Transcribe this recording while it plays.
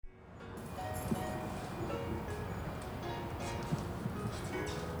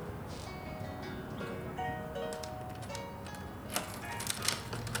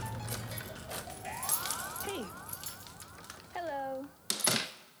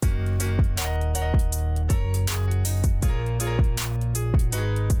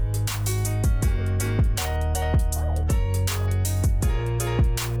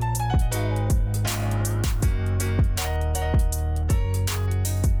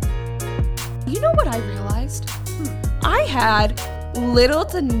You know what I realized? I had little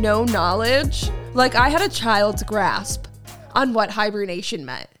to no knowledge. Like, I had a child's grasp on what hibernation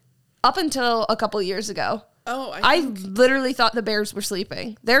meant up until a couple years ago. Oh, I literally thought the bears were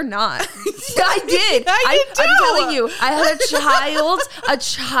sleeping. They're not. I did. I did too. I'm telling you, I had a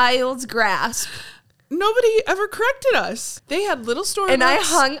child's grasp. Nobody ever corrected us. They had little stories. And I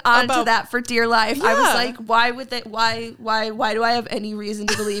hung on to that for dear life. Yeah. I was like, why would they, why do I have any reason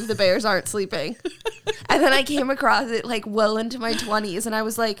to believe the bears aren't sleeping? And then I came across it like well into my 20s and I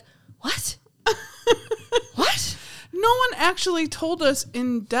was like, what? What? No one actually told us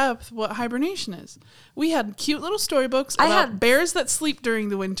in depth what hibernation is. We had cute little storybooks about bears that sleep during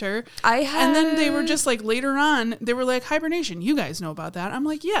the winter. And then they were just like later on, they were like, hibernation. You guys know about that. I'm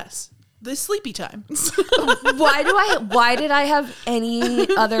like, yes. The sleepy time. Why did I have any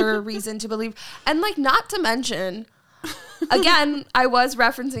other reason to believe? And like, not to mention, again, I was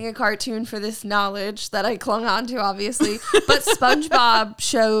referencing a cartoon for this knowledge that I clung on to, obviously, but SpongeBob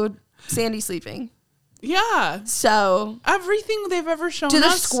showed Sandy sleeping. Yeah. So everything they've ever shown us. Do the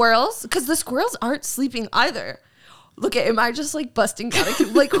us. Squirrels? Because the squirrels aren't sleeping either. Look at, am I just like busting out?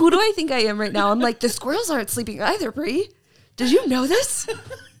 Like, who do I think I am right now? I'm like, the squirrels aren't sleeping either, Brie. Did you know this?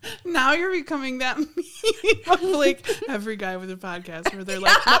 Now you're becoming that meme of like every guy with a podcast where they're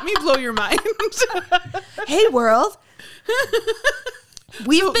like, let me blow your mind. Hey, world.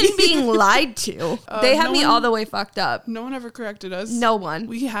 We've been being lied to. They had me all the way fucked up. No one ever corrected us. No one.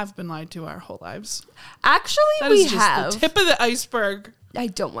 We have been lied to our whole lives. Actually, that we is just have. The tip of the iceberg. I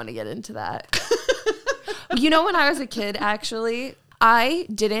don't want to get into that. You know, when I was a kid, actually, I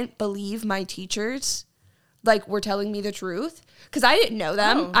didn't believe my teachers like were telling me the truth because I didn't know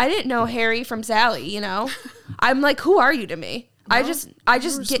them. I didn't know Harry from Sally, you know. I'm like, who are you to me? No, I just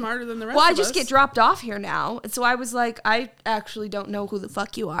get smarter than the rest well, I of just us. get dropped off here now. And so I was like, I actually don't know who the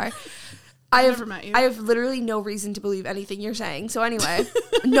fuck you are. I have literally no reason to believe anything you're saying. So anyway,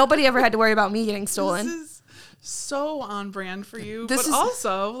 nobody ever had to worry about me getting stolen. This is so on brand for you, but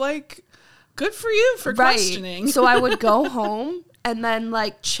also like good for you for questioning. So I would go home and then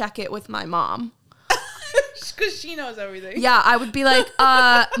like check it with my mom. Because she knows everything. Yeah, I would be like,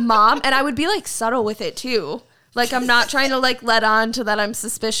 Mom, and I would be like subtle with it too. Like I'm not trying to like let on to that I'm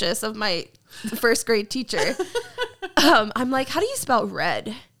suspicious of my first grade teacher. I'm like, how do you spell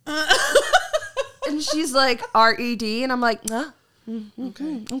red? And she's like, R-E-D, and I'm like,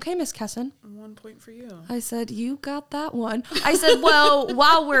 okay, Miss Kesson. 1 point for you. I said, you got that one. I said, well,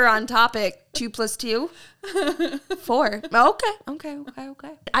 while we're on topic, 2 + 2, 4. Okay.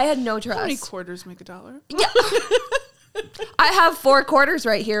 I had no trust. How many quarters make $1? Yeah. I have 4 quarters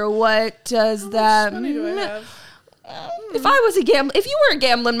right here. What does that mean? How much money do I have? If you were a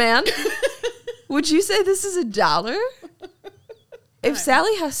gambling man, would you say this is $1? If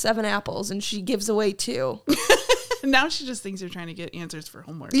Sally has 7 apples and she gives away 2. Now she just thinks you're trying to get answers for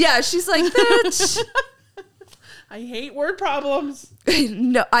homework. Yeah, she's like, bitch. I hate word problems.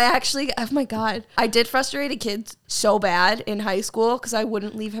 No, I actually, oh my God. I did frustrate a kid so bad in high school because I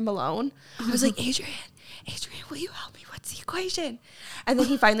wouldn't leave him alone. I was like, Adrian, will you help me? What's the equation? And then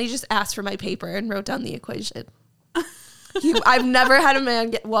he finally just asked for my paper and wrote down the equation. I've never had a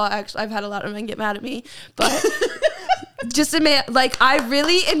man actually, I've had a lot of men get mad at me, but just a man, like, I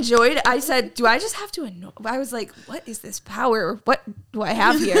really enjoyed it. I said, do I just have to annoy? I was like, what is this power? What do I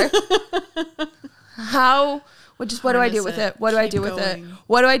have here? What do I do with it? What do I do with it?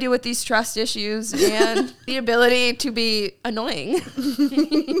 What do I do with these trust issues and the ability to be annoying?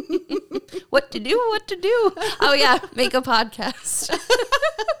 What to do? Oh yeah, make a podcast.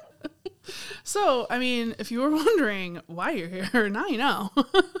 So, I mean, if you were wondering why you're here, now you know.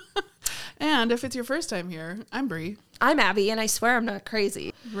 And if it's your first time here, I'm Brie. I'm Abby, and I swear I'm not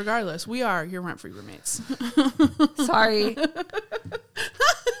crazy. Regardless, we are your rent-free roommates. Sorry.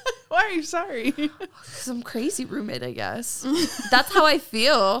 Why are you sorry? Some crazy roommate, I guess. That's how I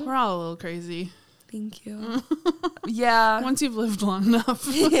feel. We're all a little crazy. Thank you. Yeah. Once you've lived long enough.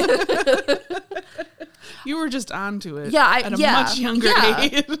 You were just onto it at a much younger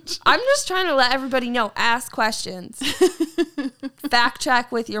age. I'm just trying to let everybody know. Ask questions. Fact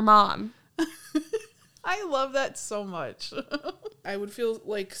check with your mom. I love that so much. I would feel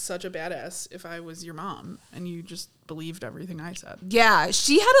like such a badass if I was your mom and you just believed everything I said. Yeah,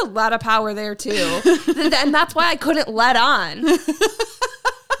 she had a lot of power there too. And that's why I couldn't let on.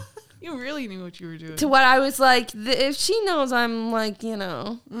 You really knew what you were doing. To what I was like, if she knows I'm like, you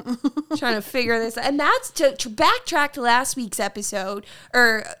know, trying to figure this out. And that's to backtrack to last week's episode,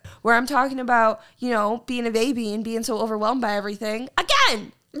 or where I'm talking about, you know, being a baby and being so overwhelmed by everything.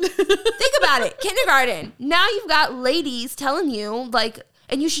 Again, think about it. Kindergarten. Now you've got ladies telling you, like,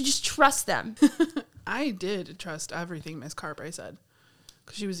 and you should just trust them. I did trust everything Miss Carberry said,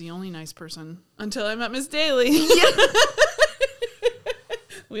 because she was the only nice person until I met Miss Daly.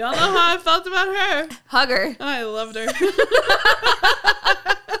 We all know how I felt about her. Hug her. I loved her.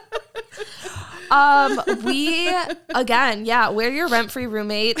 We're your rent-free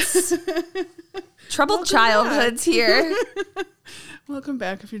roommates. Troubled childhoods here. Welcome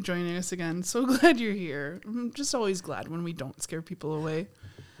back if you're joining us again. So glad you're here. I'm just always glad when we don't scare people away.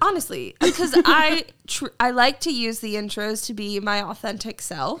 Honestly, because I like to use the intros to be my authentic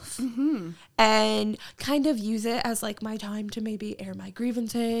self and kind of use it as like my time to maybe air my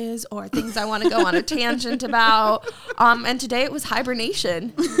grievances or things I want to go on a tangent about. And today it was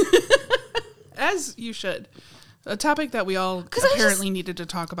hibernation. As you should. A topic that we all apparently needed to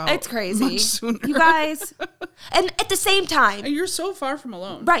talk about. It's crazy. Much sooner. You guys. And at the same time. You're so far from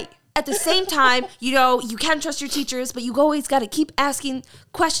alone. Right. At the same time, you can trust your teachers, but you always got to keep asking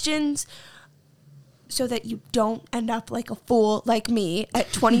questions so that you don't end up like a fool like me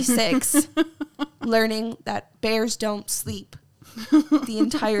at 26 learning that bears don't sleep the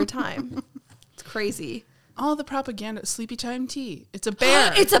entire time. It's crazy. All the propaganda, sleepy time tea. It's a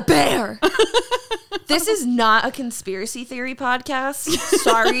bear. It's a bear. This is not a conspiracy theory podcast.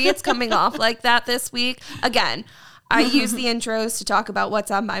 Sorry, it's coming off like that this week. Again, I use the intros to talk about what's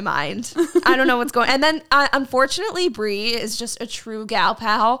on my mind. I don't know what's going on. And then, unfortunately, Bree is just a true gal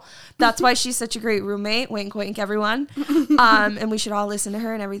pal. That's why she's such a great roommate. Wink, wink, everyone. And we should all listen to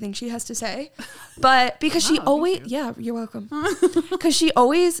her and everything she has to say. But because she always... Yeah, you're welcome. Because she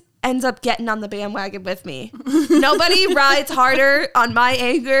always ends up getting on the bandwagon with me. Nobody rides harder on my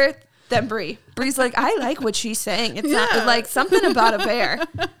anger than Bree. Bree's like, I like what she's saying. It's not like something about a bear.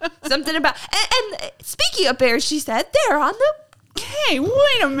 Something about... And speaking of bears, she said, they're on the... Hey,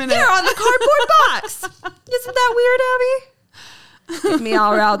 wait a minute. They're on the cardboard box. Isn't that weird, Abby? Get me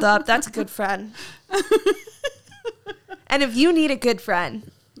all riled up. That's a good friend. And if you need a good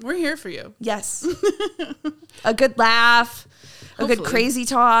friend... We're here for you. Yes. A good laugh. Hopefully. A good crazy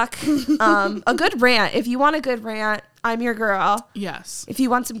talk. A good rant. If you want a good rant, I'm your girl. Yes. If you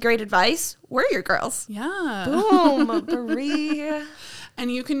want some great advice, we're your girls. Yeah. Boom, Brie.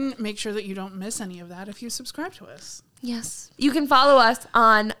 And you can make sure that you don't miss any of that if you subscribe to us. Yes. You can follow us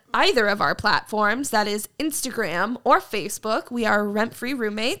on either of our platforms. That is Instagram or Facebook. We are Rent Free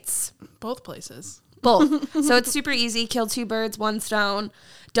Roommates. Both places. Both. So it's super easy. Kill two birds, one stone.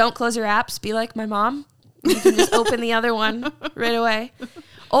 Don't close your apps. Be like my mom. You can just open the other one right away.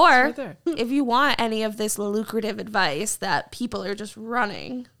 Or right if you want any of this lucrative advice that people are just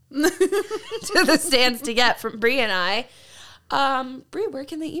running to the stands to get from Bree and I, Bree, where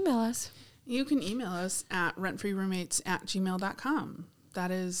can they email us? You can email us at rentfreeroommates@gmail.com.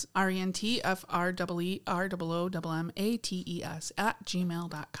 That is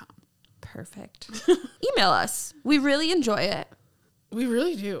rentfreeroommates@gmail.com. Perfect. Email us. We really enjoy it. We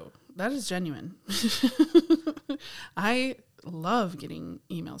really do. That is genuine. I love getting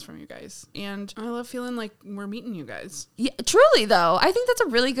emails from you guys, and I love feeling like we're meeting you guys. Yeah, truly though. I think that's a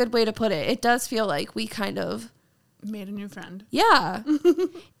really good way to put it. It does feel like we kind of made a new friend. Yeah.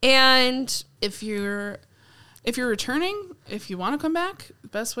 And if you're returning, if you want to come back, the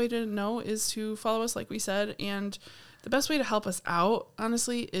best way to know is to follow us like we said, and the best way to help us out,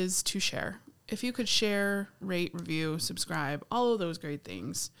 honestly, is to share. If you could share, rate, review, subscribe, all of those great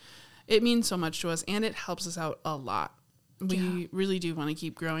things, it means so much to us, and it helps us out a lot. We really do want to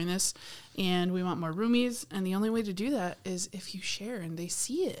keep growing this, and we want more roomies, and the only way to do that is if you share and they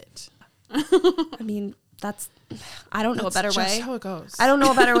see it. I mean, I don't know a better way. That's just how it goes. I don't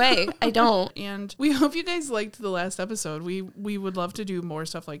know a better way. I don't. And we hope you guys liked the last episode. We would love to do more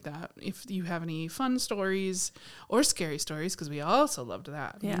stuff like that. If you have any fun stories or scary stories, because we also loved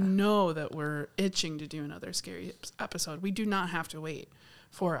that. Yeah. We know that we're itching to do another scary episode. We do not have to wait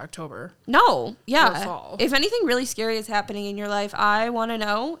for October. No. Yeah. Or fall. If anything really scary is happening in your life, I want to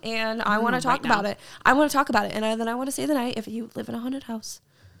know, and I want to talk about it. I want to talk about it, and then I want to say the night if you live in a haunted house.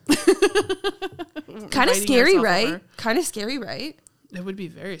 Kind of scary, right? Over. Kind of scary, right? It would be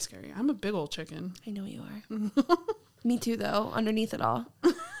very scary. I'm a big old chicken. I know you are. Me too, though, underneath it all.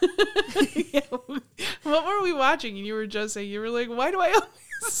 Yeah. What were we watching? And you were just saying, you were like, why do I always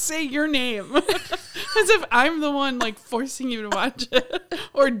say your name? As if I'm the one like forcing you to watch it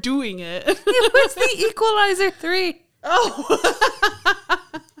or doing it. It was the Equalizer 3.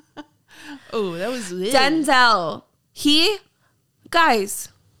 Oh, that was lit. Denzel. Guys,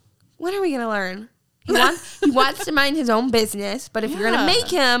 when are we going to learn? He wants to mind his own business, but if you're going to make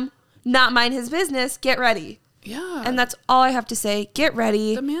him not mind his business, get ready. Yeah. And that's all I have to say. Get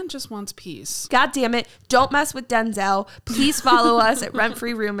ready. The man just wants peace. God damn it. Don't mess with Denzel. Please follow us at Rent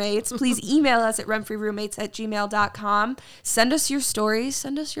Free Roommates. Please email us at rentfreeroommates@gmail.com. Send us your stories.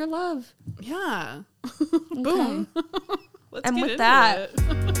 Send us your love. Yeah. Boom. Let's and get with into that.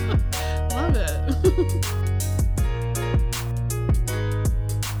 It. Love it.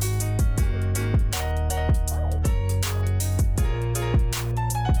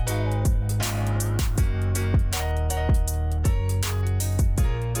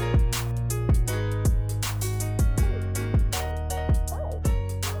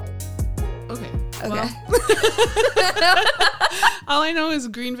 Okay. Well, all I know is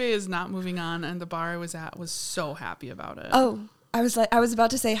Green Bay is not moving on, and the bar I was at was so happy about it. Oh, I was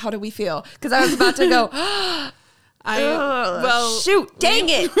about to say, how do we feel? Because I was about to go, shoot, dang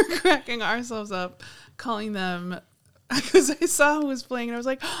it. We're cracking ourselves up, calling them, because I saw who was playing, and I was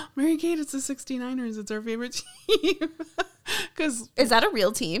like, oh, Mary Kate, it's the 69ers. It's our favorite team. Is that a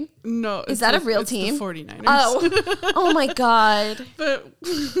real team? No. Is that a real team? The 49ers. Oh my God. But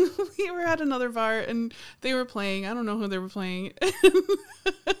we were at another bar and they were playing. I don't know who they were playing.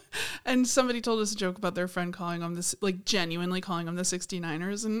 And somebody told us a joke about their friend calling them this, like genuinely calling them the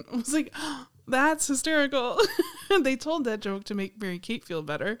 69ers. And I was like, oh, that's hysterical. They told that joke to make Mary Kate feel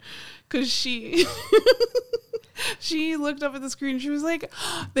better because she looked up at the screen and she was like,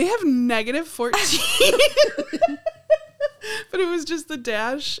 oh, they have -14. But it was just the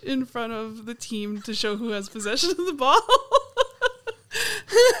dash in front of the team to show who has possession of the ball.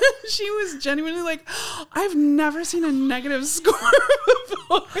 She was genuinely like, oh, I've never seen a negative score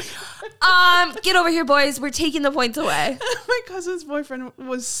before. Get over here, boys. We're taking the points away. My cousin's boyfriend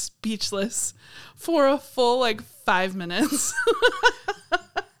was speechless for a full 5 minutes.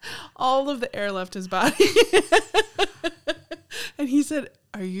 All of the air left his body. And he said,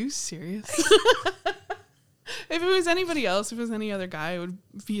 are you serious? If it was anybody else, if it was any other guy, I would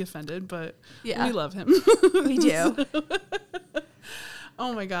be offended, but yeah. We love him. We do.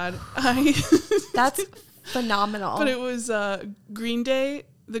 Oh my God. That's phenomenal. But it was Green Day,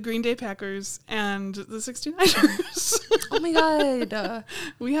 the Green Day Packers, and the 69ers. Oh my God.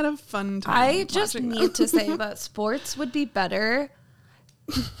 We had a fun time. I just need to say that sports would be better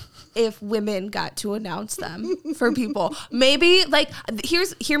if women got to announce them for people. Maybe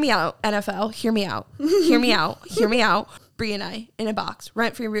hear me out, NFL. Hear me out. Brie and I in a box,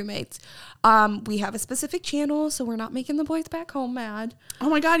 Rent Free Roommates. We have a specific channel, so we're not making the boys back home mad. Oh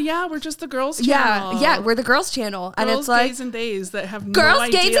my God, yeah, we're just the girls channel. Yeah, we're the girls channel. And it's like gays and days that have no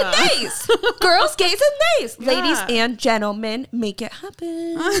idea. Gays and days. Girls, gays and days. Yeah. Ladies and gentlemen, make it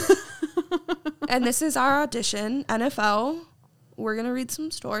happen. And this is our audition, NFL. We're going to read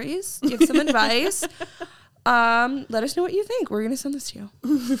some stories, give some advice. Let us know what you think. We're going to send this to you.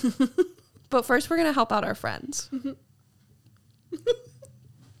 But first, we're going to help out our friends.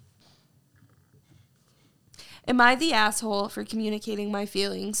 Am I the asshole for communicating my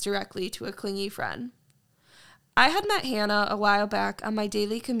feelings directly to a clingy friend? I had met Hannah a while back on my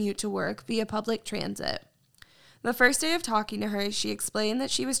daily commute to work via public transit. The first day of talking to her, she explained that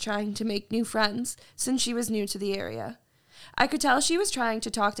she was trying to make new friends since she was new to the area. I could tell she was trying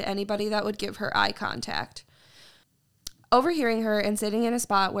to talk to anybody that would give her eye contact. Overhearing her and sitting in a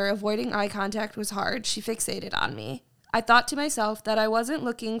spot where avoiding eye contact was hard, she fixated on me. I thought to myself that I wasn't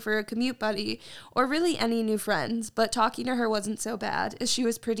looking for a commute buddy or really any new friends, but talking to her wasn't so bad, as she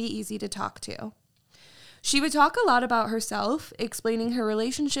was pretty easy to talk to. She would talk a lot about herself, explaining her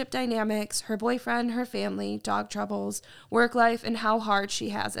relationship dynamics, her boyfriend, her family, dog troubles, work life, and how hard she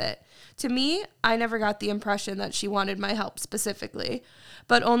has it. To me, I never got the impression that she wanted my help specifically,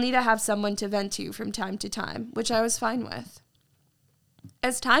 but only to have someone to vent to from time to time, which I was fine with.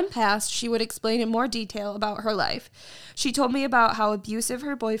 As time passed, she would explain in more detail about her life. She told me about how abusive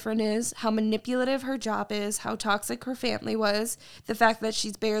her boyfriend is, how manipulative her job is, how toxic her family was, the fact that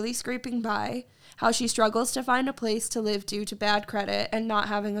she's barely scraping by, how she struggles to find a place to live due to bad credit and not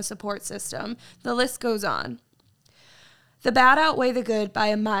having a support system. The list goes on. The bad outweigh the good by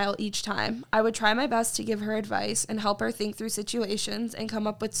a mile each time. I would try my best to give her advice and help her think through situations and come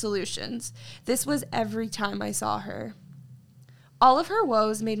up with solutions. This was every time I saw her. All of her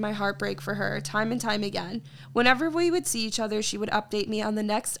woes made my heart break for her, time and time again. Whenever we would see each other, she would update me on the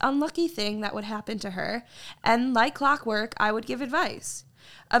next unlucky thing that would happen to her, and like clockwork, I would give advice.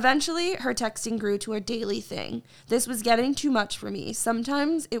 Eventually, her texting grew to a daily thing. This was getting too much for me.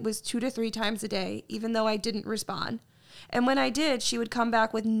 Sometimes it was 2 to 3 times a day, even though I didn't respond. And when I did, she would come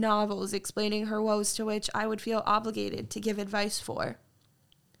back with novels explaining her woes to which I would feel obligated to give advice for.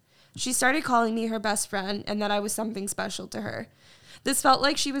 She started calling me her best friend and that I was something special to her. This felt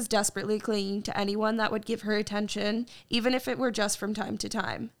like she was desperately clinging to anyone that would give her attention, even if it were just from time to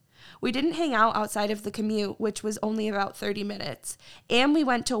time. We didn't hang out outside of the commute, which was only about 30 minutes, and we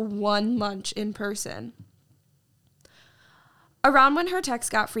went to one lunch in person. Around when her texts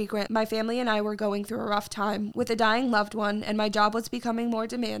got frequent, my family and I were going through a rough time with a dying loved one, and my job was becoming more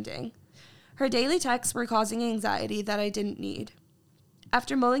demanding. Her daily texts were causing anxiety that I didn't need.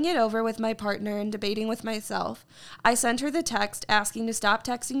 After mulling it over with my partner and debating with myself, I sent her the text asking to stop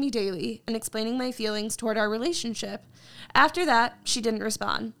texting me daily and explaining my feelings toward our relationship. After that, she didn't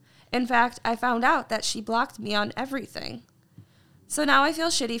respond. In fact, I found out that she blocked me on everything. So now I feel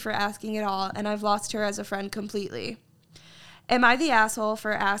shitty for asking it all, and I've lost her as a friend completely. Am I the asshole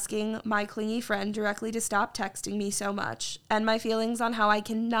for asking my clingy friend directly to stop texting me so much, and my feelings on how I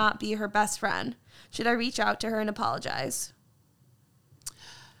cannot be her best friend? Should I reach out to her and apologize?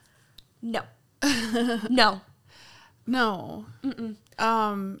 No. No. No.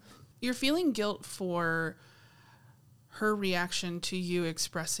 Mm-mm. You're feeling guilt for her reaction to you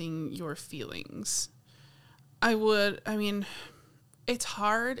expressing your feelings. It's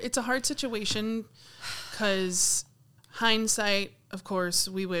hard. It's a hard situation because hindsight, of course,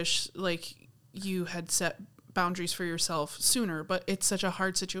 we wish like you had set boundaries for yourself sooner, but it's such a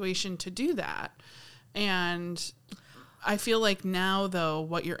hard situation to do that. And I feel like now, though,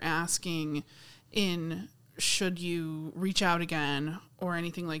 what you're asking in should you reach out again or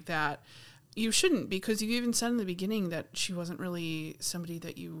anything like that, you shouldn't, because you even said in the beginning that she wasn't really somebody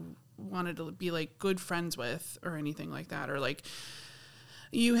that you wanted to be like good friends with or anything like that. Or like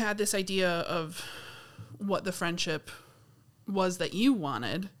you had this idea of what the friendship was that you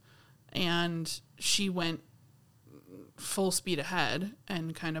wanted, and she went full speed ahead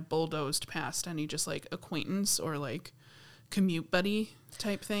and kind of bulldozed past any just like acquaintance or like commute buddy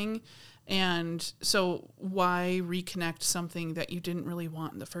type thing. And so why reconnect something that you didn't really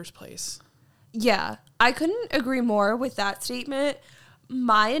want in the first place? Yeah, I couldn't agree more with that statement.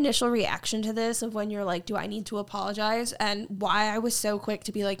 My initial reaction to this of when you're like, do I need to apologize? And why I was so quick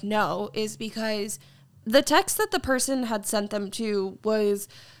to be like, no, is because the text that the person had sent them to was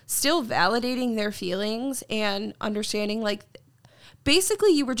still validating their feelings and understanding, like,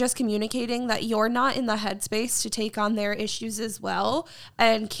 basically you were just communicating that you're not in the headspace to take on their issues as well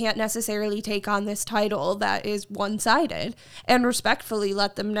and can't necessarily take on this title that is one-sided, and respectfully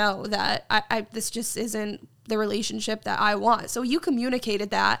let them know that I this just isn't the relationship that I want. So you communicated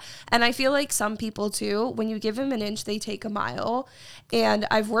that. And I feel like some people too, when you give them an inch, they take a mile. And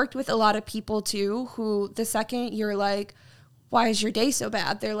I've worked with a lot of people too, who the second you're like, why is your day so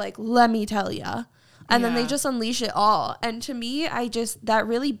bad? They're like, let me tell ya. And then they just unleash it all. And to me, that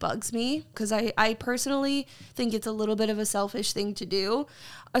really bugs me, because I personally think it's a little bit of a selfish thing to do,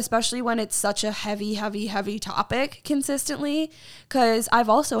 especially when it's such a heavy, heavy, heavy topic consistently. Because I've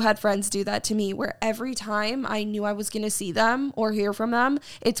also had friends do that to me, where every time I knew I was going to see them or hear from them,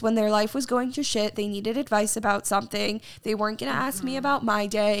 it's when their life was going to shit. They needed advice about something. They weren't going to ask me about my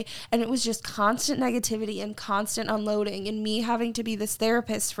day. And it was just constant negativity and constant unloading, and me having to be this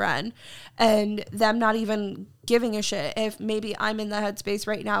therapist friend and them not even giving a shit if maybe I'm in the headspace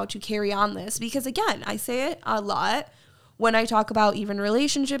right now to carry on this. Because again, I say it a lot when I talk about even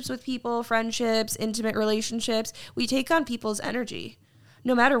relationships with people, friendships, intimate relationships, we take on people's energy.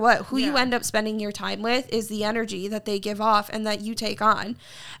 No matter what, who you end up spending your time with is the energy that they give off and that you take on.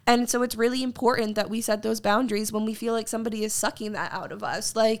 And so it's really important that we set those boundaries when we feel like somebody is sucking that out of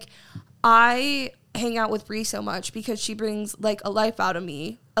us. Like, I hang out with Bree so much because she brings like a life out of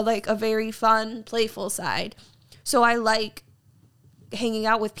me, like a very fun, playful side. So I like hanging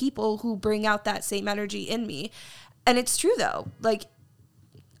out with people who bring out that same energy in me. And it's true though. Like,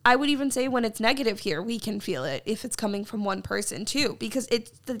 I would even say when it's negative here, we can feel it if it's coming from one person too, because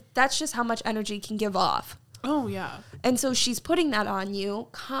that's just how much energy can give off. Oh, yeah. And so she's putting that on you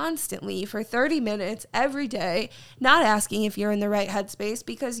constantly for 30 minutes every day, not asking if you're in the right headspace,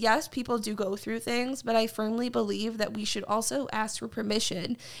 because yes, people do go through things, but I firmly believe that we should also ask for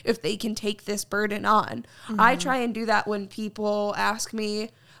permission if they can take this burden on. Mm-hmm. I try and do that when people ask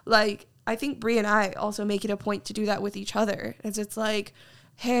me, like, I think Bree and I also make it a point to do that with each other. It's like,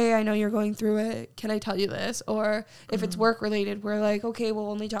 hey, I know you're going through it. Can I tell you this? Or if it's work related, we're like, okay, we'll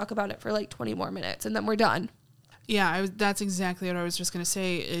only talk about it for like 20 more minutes and then we're done. Yeah, that's exactly what I was just going to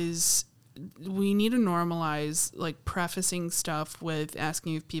say is we need to normalize like prefacing stuff with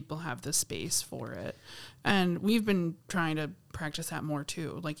asking if people have the space for it. And we've been trying to practice that more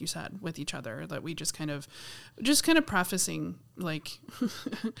too, like you said, with each other, that we just kind of prefacing like,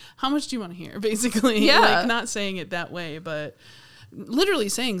 how much do you want to hear? Basically, yeah. Like not saying it that way, but literally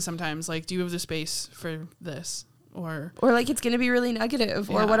saying sometimes, like, do you have the space for this? Or like, it's going to be really negative,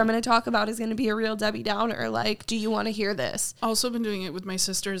 or what I'm going to talk about is going to be a real Debbie Downer. Like, do you want to hear this? Also been doing it with my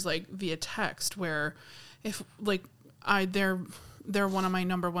sisters, like, via text, where if, like, they're one of my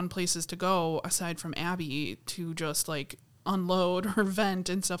number one places to go aside from Abby to just, like, unload or vent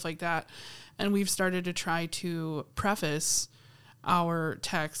and stuff like that. And we've started to try to preface our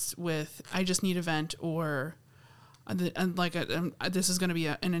texts with, I just need a vent, or this is going to be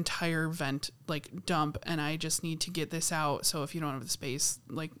an entire vent, like, dump, and I just need to get this out. So if you don't have the space,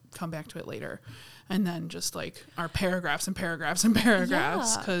 like, come back to it later. And then just, like, our paragraphs and paragraphs and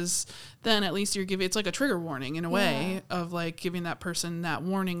paragraphs, because then at least you're giving, it's like a trigger warning in a way of, like, giving that person that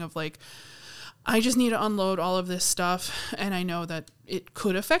warning of, like, I just need to unload all of this stuff, and I know that it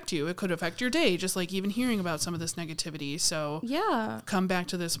could affect you. It could affect your day, just like even hearing about some of this negativity. So come back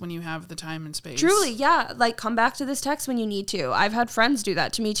to this when you have the time and space. Truly, yeah. Like, come back to this text when you need to. I've had friends do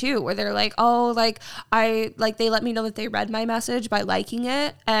that to me too, where they're like, oh, like, they let me know that they read my message by liking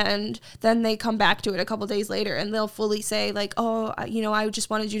it, and then they come back to it a couple days later and they'll fully say, like, oh, you know, I just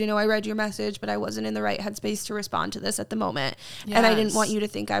wanted you to know I read your message, but I wasn't in the right headspace to respond to this at the moment. Yes. And I didn't want you to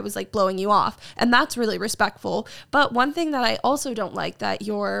think I was, like, blowing you off. And that's really respectful. But one thing that I also don't like that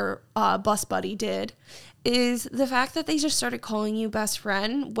your bus buddy did is the fact that they just started calling you best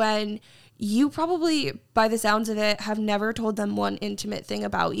friend when you probably, by the sounds of it, have never told them one intimate thing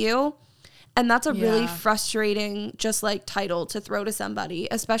about you. And that's a really frustrating, just, like, title to throw to somebody,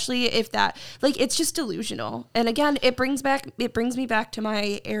 especially if that, like, it's just delusional. And again, it brings me back to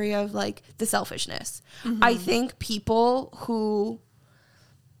my area of, like, the selfishness. Mm-hmm. I think people who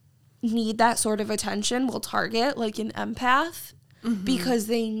need that sort of attention will target, like, an empath. Mm-hmm. Because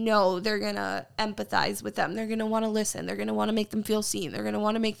they know they're going to empathize with them. They're going to want to listen. They're going to want to make them feel seen. They're going to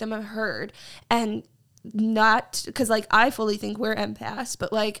want to make them heard. And not, because, like, I fully think we're empaths,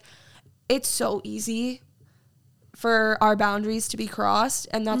 but, like, it's so easy for our boundaries to be crossed.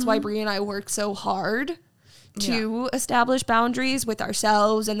 And that's why Brie and I work so hard to establish boundaries with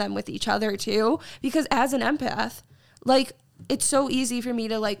ourselves and then with each other too. Because as an empath, like, it's so easy for me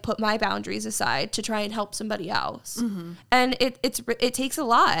to, like, put my boundaries aside to try and help somebody else. Mm-hmm. And it takes a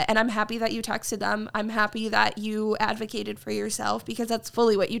lot. And I'm happy that you texted them. I'm happy that you advocated for yourself, because that's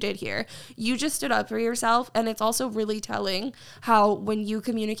fully what you did here. You just stood up for yourself. And it's also really telling how when you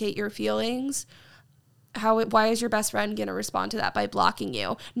communicate your feelings, why is your best friend going to respond to that by blocking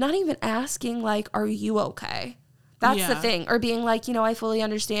you? Not even asking, like, are you okay? That's the thing. Or being like, you know, I fully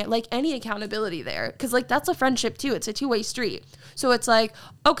understand, like, any accountability there. Because, like, that's a friendship too. It's a two-way street. So it's like,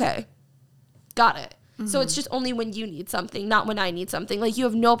 okay, got it. Mm-hmm. So it's just only when you need something, not when I need something. Like, you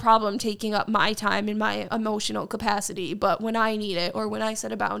have no problem taking up my time and my emotional capacity. But when I need it, or when I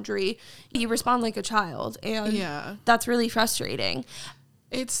set a boundary, you respond like a child. And that's really frustrating.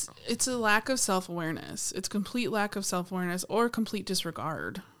 It's a lack of self-awareness. It's complete lack of self-awareness, or complete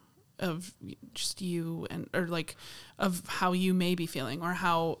disregard of just you, and, or, like, of how you may be feeling, or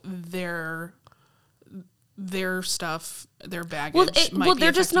how their stuff, their baggage might be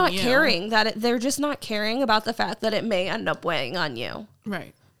they're just not you. caring they're just not caring about the fact that it may end up weighing on you.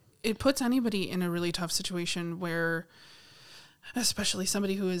 Right. It puts anybody in a really tough situation where, especially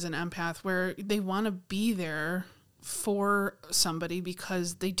somebody who is an empath, where they want to be there for somebody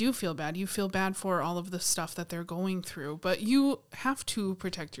because they do feel bad. You feel bad for all of the stuff that they're going through, but you have to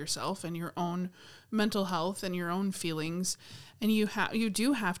protect yourself and your own mental health and your own feelings. And you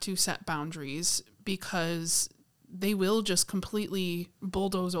do have to set boundaries, because they will just completely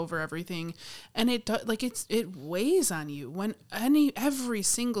bulldoze over everything. And it weighs on you when every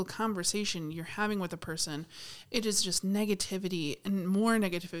single conversation you're having with a person, it is just negativity and more and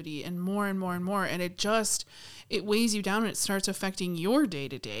more and more and more. And it weighs you down, and it starts affecting your day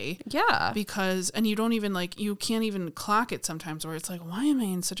to day. Yeah. And you don't even, like, you can't even clock it sometimes, where it's like, why am I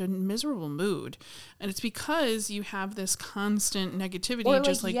in such a miserable mood? And it's because you have this constant negativity, or, like,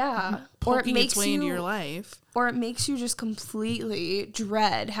 just, like, poking its way into your life. Or it makes you just completely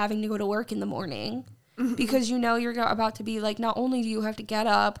dread having to go to work in the morning. Mm-hmm. Because you know you're about to be, like, not only do you have to get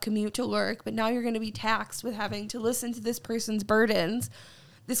up, commute to work, but now you're going to be taxed with having to listen to this person's burdens.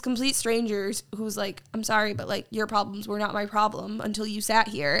 This complete stranger who's like, I'm sorry, but, like, your problems were not my problem until you sat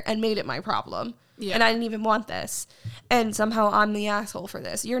here and made it my problem. Yeah. And I didn't even want this. And somehow I'm the asshole for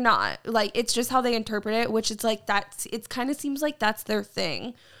this. You're not. Like, it's just how they interpret it, which it's like it kind of seems like that's their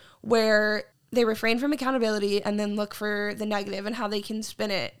thing, where they refrain from accountability and then look for the negative and how they can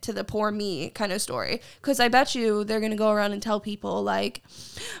spin it to the poor me kind of story. Because I bet you they're going to go around and tell people, like,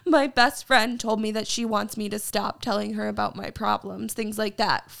 my best friend told me that she wants me to stop telling her about my problems, things like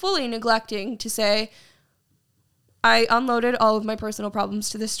that, fully neglecting to say, I unloaded all of my personal problems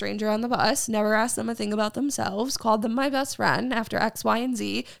to this stranger on the bus, never asked them a thing about themselves, called them my best friend after X, Y, and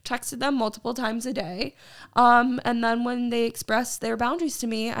Z, texted them multiple times a day. And then when they expressed their boundaries to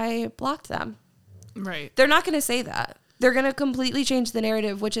me, I blocked them. Right. They're not going to say that. They're going to completely change the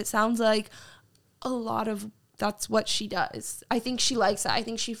narrative, which it sounds like a lot of that's what she does. I think she likes that. I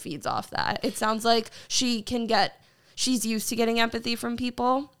think she feeds off that. It sounds like she's used to getting empathy from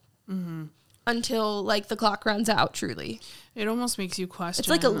people. Mm-hmm. Until like the clock runs out, truly. It almost makes you question. It's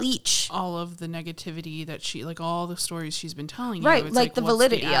like a leech. All of the negativity that she, like all the stories she's been telling you. Right, it's like the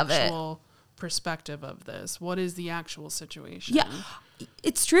validity of it. Perspective of this. What is the actual situation? Yeah,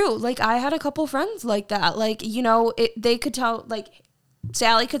 it's true. Like I had a couple friends like that. Like, you know, they could tell, like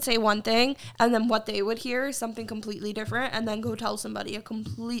Sally could say one thing and then what they would hear is something completely different and then go tell somebody a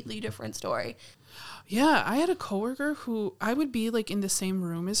completely different story. Yeah, I had a coworker who I would be like in the same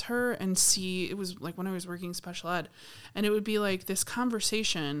room as her and see, it was like when I was working special ed, and it would be like this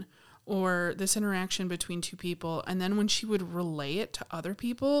conversation or this interaction between two people. And then when she would relay it to other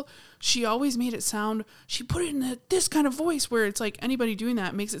people, she always made it sound, she put it in this kind of voice where it's like anybody doing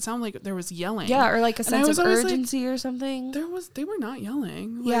that makes it sound like there was yelling. Yeah, or like a sense of urgency or something. They were not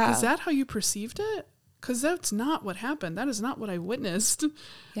yelling. Yeah. Like, is that how you perceived it? Because that's not what happened. That is not what I witnessed.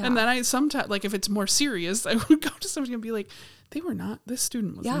 Yeah. And then I sometimes, like, if it's more serious, I would go to somebody and be like, this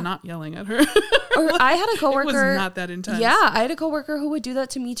student was not yelling at her. Or I had a coworker. It was not that intense. Yeah, I had a coworker who would do that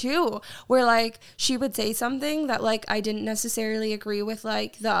to me too, where like she would say something that like I didn't necessarily agree with,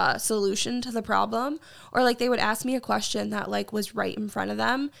 like the solution to the problem, or like they would ask me a question that like was right in front of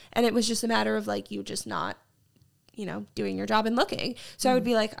them, and it was just a matter of like you just not, you know, doing your job and looking. So I would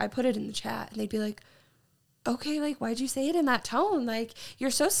be like, I put it in the chat, and they'd be like, okay, like, why'd you say it in that tone? Like, you're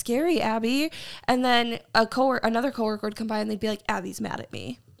so scary, Abby. And then another coworker would come by and they'd be like, Abby's mad at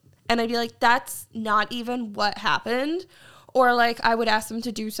me. And I'd be like, that's not even what happened. Or like, I would ask them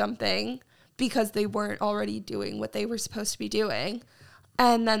to do something because they weren't already doing what they were supposed to be doing.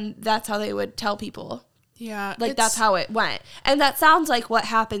 And then that's how they would tell people. Yeah. Like, that's how it went. And that sounds like what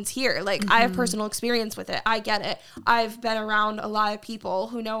happens here. Like, I have personal experience with it. I get it. I've been around a lot of people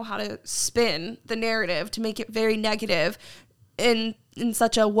who know how to spin the narrative to make it very negative in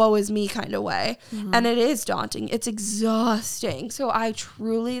such a woe is me kind of way. Mm-hmm. And it is daunting. It's exhausting. So I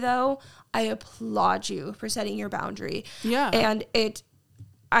truly, though, I applaud you for setting your boundary. Yeah. And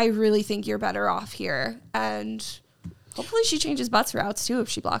I really think you're better off here. And hopefully she changes bus routes, too, if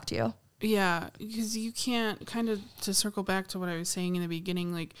she blocked you. Yeah, because you can't, kind of to circle back to what I was saying in the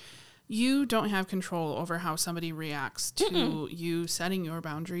beginning, like you don't have control over how somebody reacts to you setting your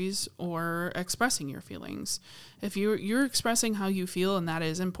boundaries or expressing your feelings. If you're expressing how you feel and that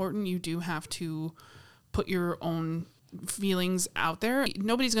is important, you do have to put your own feelings out there.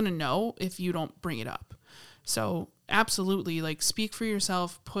 Nobody's going to know if you don't bring it up. So absolutely, like speak for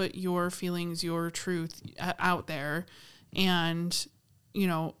yourself, put your feelings, your truth out there, and you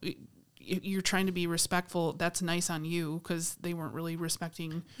know, you're trying to be respectful. That's nice on you because they weren't really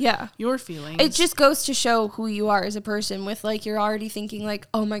respecting your feelings. It just goes to show who you are as a person with like, you're already thinking like,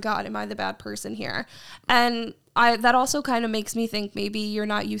 oh my God, am I the bad person here? And that also kind of makes me think maybe you're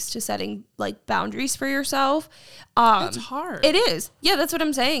not used to setting like boundaries for yourself. It's hard. It is. Yeah, that's what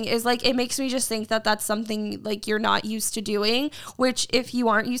I'm saying is like, it makes me just think that that's something like you're not used to doing, which if you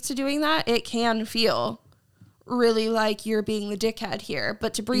aren't used to doing that, it can feel really like you're being the dickhead here.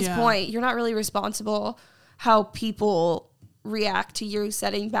 But to Bree's point, you're not really responsible how people react to you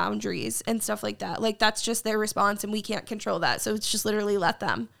setting boundaries and stuff like that. Like that's just their response and we can't control that. So it's just literally let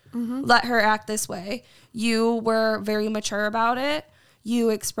them. Let her act this way. You were very mature about it. You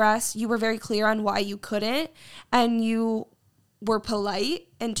were very clear on why you couldn't, and you were polite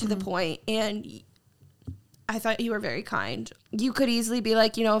and to the point, and I thought you were very kind. You could easily be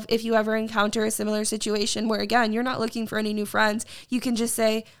like, you know, if you ever encounter a similar situation where, again, you're not looking for any new friends, you can just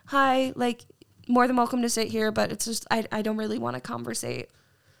say, hi, like, more than welcome to sit here, but it's just, I don't really want to conversate.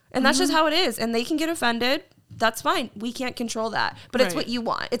 And that's just how it is. And they can get offended. That's fine. We can't control that. But it's what you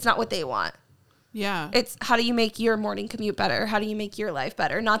want. It's not what they want. Yeah. It's how do you make your morning commute better? How do you make your life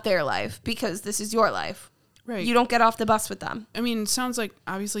better? Not their life, because this is your life. Right. You don't get off the bus with them. I mean, it sounds like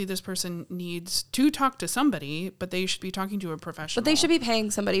obviously this person needs to talk to somebody, but they should be talking to a professional. But they should be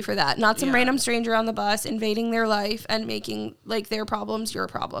paying somebody for that, not some random stranger on the bus invading their life and making like their problems your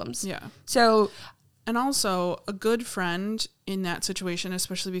problems. Yeah. So, and also a good friend in that situation,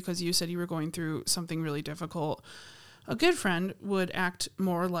 especially because you said you were going through something really difficult, a good friend would act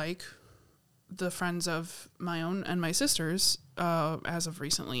more like the friends of my own and my sister's as of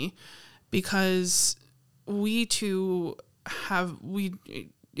recently, because we two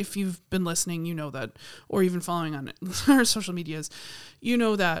if you've been listening, you know that, or even following on our social medias, you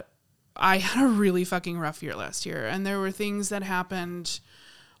know that I had a really fucking rough year last year. And there were things that happened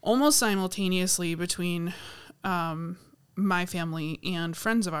almost simultaneously between my family and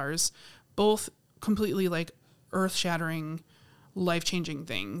friends of ours, both completely like earth-shattering, life-changing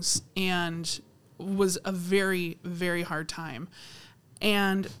things, and was a very, very hard time.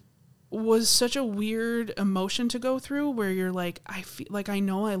 And was such a weird emotion to go through, where you're like, I feel like I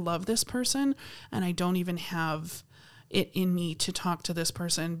know I love this person and I don't even have it in me to talk to this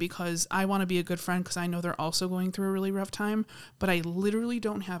person because I want to be a good friend because I know they're also going through a really rough time, but I literally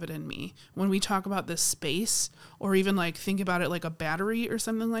don't have it in me. When we talk about this space, or even like think about it like a battery or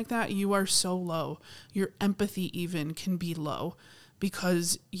something like that, you are so low. Your empathy even can be low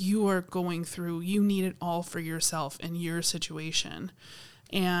because you are going through, you need it all for yourself and your situation.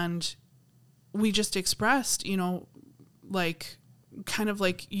 And we just expressed, you know, like kind of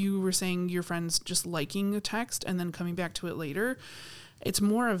like you were saying, your friends just liking a text and then coming back to it later. It's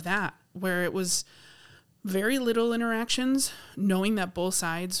more of that, where it was very little interactions, knowing that both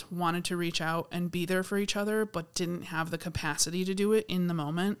sides wanted to reach out and be there for each other, but didn't have the capacity to do it in the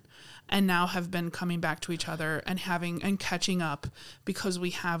moment. And now have been coming back to each other and having and catching up because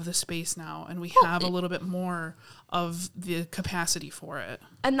we have the space now and we have a little bit more of the capacity for it.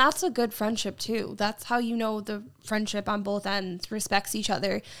 And that's a good friendship too. That's how you know the friendship on both ends respects each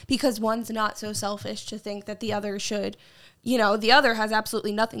other, because one's not so selfish to think that the other should, you know, the other has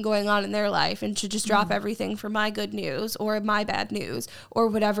absolutely nothing going on in their life and should just drop everything for my good news or my bad news or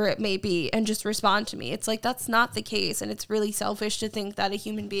whatever it may be and just respond to me. It's like, that's not the case. And it's really selfish to think that a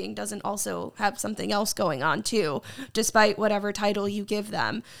human being doesn't also have something else going on too, despite whatever title you give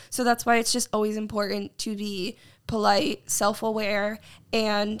them. So that's why it's just always important to be polite, self-aware,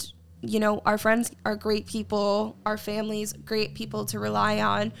 and you know, our friends are great people, our families, great people to rely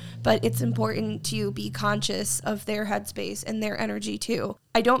on, but it's important to be conscious of their headspace and their energy too.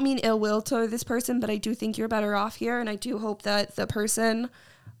 I don't mean ill will to this person, but I do think you're better off here, and I do hope that the person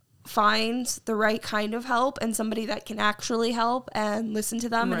finds the right kind of help and somebody that can actually help and listen to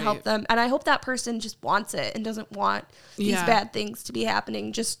them and help them. And I hope that person just wants it and doesn't want these bad things to be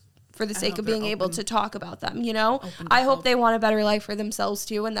happening just for the sake of being able to talk about them, you know? I hope they want a better life for themselves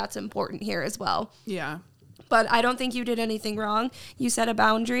too, and that's important here as well. Yeah. But I don't think you did anything wrong. You set a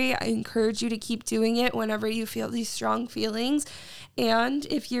boundary. I encourage you to keep doing it whenever you feel these strong feelings. And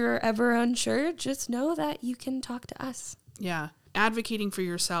if you're ever unsure, just know that you can talk to us. Yeah. Advocating for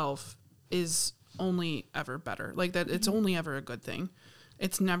yourself is only ever better. Like that, it's only ever a good thing.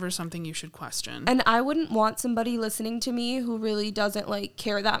 It's never something you should question. And I wouldn't want somebody listening to me who really doesn't like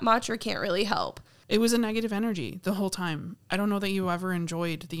care that much or can't really help. It was a negative energy the whole time. I don't know that you ever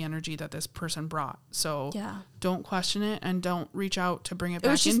enjoyed the energy that this person brought. So don't question it and don't reach out to bring it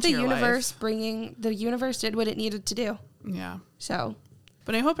back into your life. It was just the universe did what it needed to do. Yeah. So.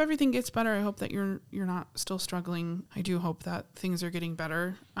 But I hope everything gets better. I hope that you're not still struggling. I do hope that things are getting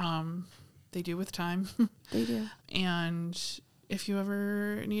better. They do with time. They do. And if you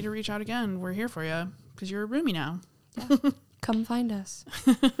ever need to reach out again, we're here for you because you're a roomie now. Yeah. Come find us.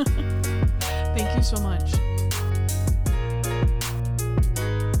 Thank you so much.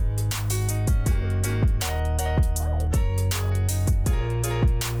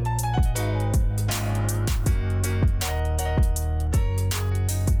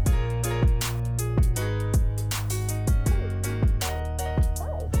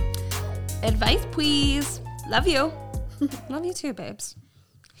 Advice, please. Love you. Love you too, babes.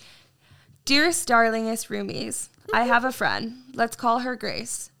 Dearest, darlingest roomies, I have a friend. Let's call her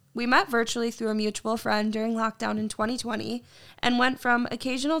Grace. We met virtually through a mutual friend during lockdown in 2020 and went from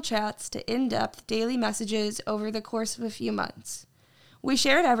occasional chats to in-depth daily messages over the course of a few months. We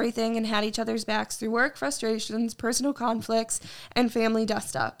shared everything and had each other's backs through work frustrations, personal conflicts, and family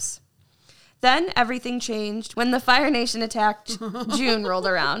dust-ups. Then everything changed when the Fire Nation attacked June rolled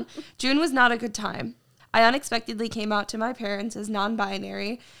around. June was not a good time. I unexpectedly came out to my parents as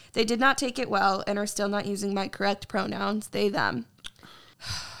non-binary. They did not take it well and are still not using my correct pronouns, they, them.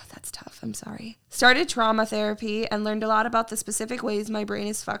 That's tough. I'm sorry. Started trauma therapy and learned a lot about the specific ways my brain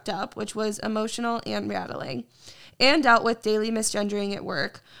is fucked up, which was emotional and rattling. And dealt with daily misgendering at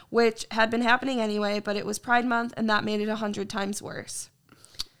work, which had been happening anyway, but it was Pride Month and that made it 100 times worse.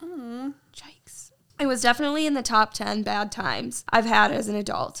 Yikes. It was definitely in the top 10 bad times I've had as an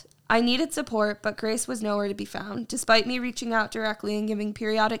adult. I needed support, but Grace was nowhere to be found, despite me reaching out directly and giving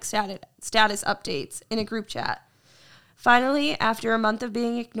periodic status updates in a group chat. Finally, after a month of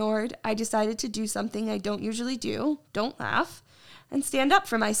being ignored, I decided to do something I don't usually do, don't laugh, and stand up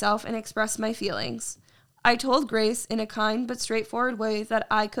for myself and express my feelings. I told Grace in a kind but straightforward way that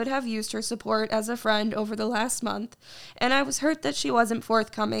I could have used her support as a friend over the last month, and I was hurt that she wasn't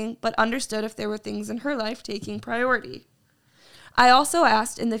forthcoming, but understood if there were things in her life taking priority. I also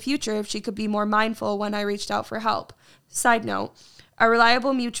asked in the future if she could be more mindful when I reached out for help. Side note, a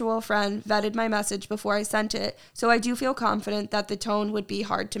reliable mutual friend vetted my message before I sent it, so I do feel confident that the tone would be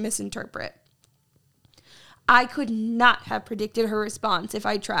hard to misinterpret. I could not have predicted her response if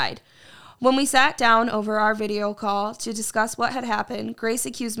I tried. When we sat down over our video call to discuss what had happened, Grace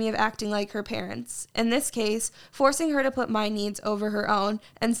accused me of acting like her parents. In this case, forcing her to put my needs over her own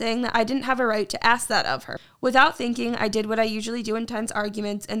and saying that I didn't have a right to ask that of her. Without thinking, I did what I usually do in tense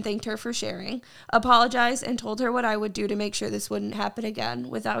arguments and thanked her for sharing, apologized, and told her what I would do to make sure this wouldn't happen again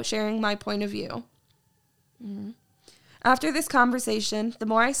without sharing my point of view. After this conversation, the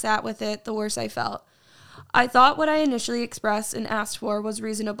more I sat with it, the worse I felt. I thought what I initially expressed and asked for was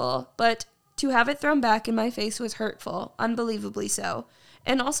reasonable, but to have it thrown back in my face was hurtful, unbelievably so,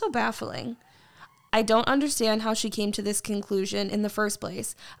 and also baffling. I don't understand how she came to this conclusion in the first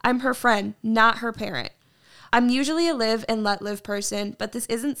place. I'm her friend, not her parent. I'm usually a live and let live person, but this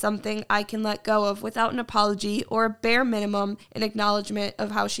isn't something I can let go of without an apology or a bare minimum an acknowledgement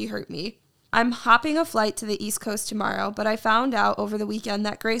of how she hurt me. I'm hopping a flight to the East Coast tomorrow, but I found out over the weekend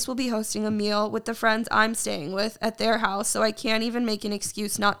that Grace will be hosting a meal with the friends I'm staying with at their house, so I can't even make an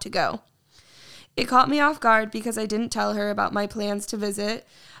excuse not to go. It caught me off guard because I didn't tell her about my plans to visit.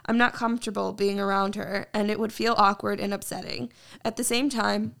 I'm not comfortable being around her, and it would feel awkward and upsetting. At the same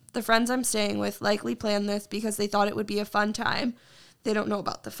time, the friends I'm staying with likely planned this because they thought it would be a fun time. They don't know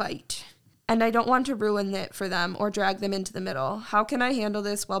about the fight. And I don't want to ruin it for them or drag them into the middle. How can I handle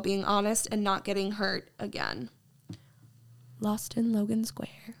this while being honest and not getting hurt again? Lost in Logan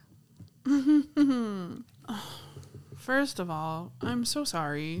Square. First of all, I'm so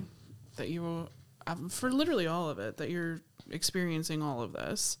sorry that you were, for literally all of it, that you're experiencing all of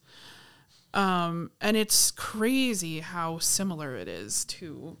this. And it's crazy how similar it is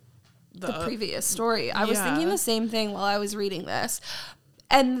to the previous story. I was thinking the same thing while I was reading this.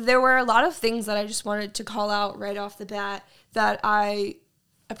 And there were a lot of things that I just wanted to call out right off the bat that I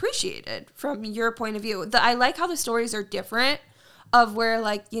appreciated from your point of view. I like how the stories are different, of where,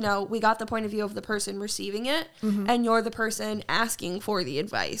 like, you know, we got the point of view of the person receiving it, and you're the person asking for the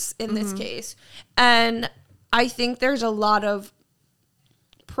advice in this case. And I think there's a lot of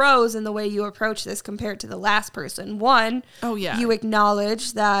pros in the way you approach this compared to the last person. One, you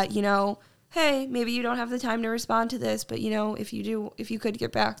acknowledge that, you know, hey, maybe you don't have the time to respond to this, but, you know, if you could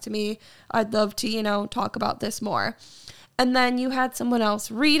get back to me, I'd love to, you know, talk about this more. And then you had someone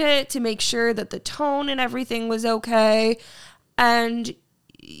else read it to make sure that the tone and everything was okay. And,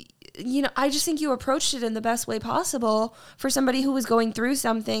 you know, I just think you approached it in the best way possible for somebody who was going through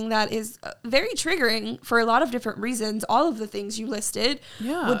something that is very triggering for a lot of different reasons. All of the things you listed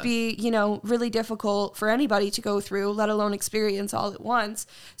would be, you know, really difficult for anybody to go through, let alone experience all at once.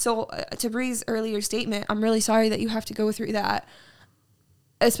 So to Bree's earlier statement, I'm really sorry that you have to go through that,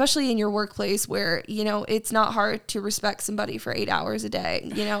 especially in your workplace where, you know, it's not hard to respect somebody for 8 hours a day.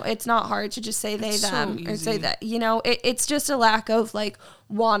 You know, it's not hard to just say they, them, or say that, you know, it's just a lack of like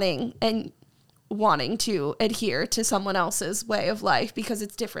wanting to adhere to someone else's way of life because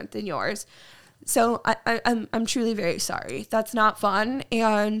it's different than yours. So I'm truly very sorry. That's not fun,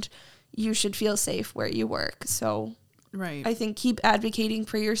 and you should feel safe where you work. So I think keep advocating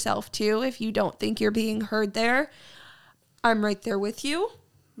for yourself too. If you don't think you're being heard there, I'm right there with you.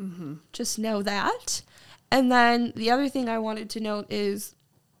 Just know that. And then the other thing I wanted to note is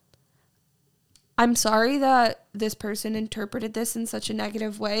I'm sorry that this person interpreted this in such a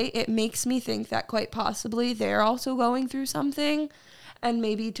negative way. It makes me think that quite possibly they're also going through something and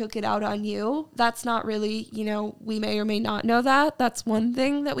maybe took it out on you. That's not really, you know, we may or may not know that. That's one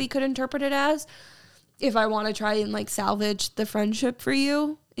thing that we could interpret it as. If I want to try and like salvage the friendship for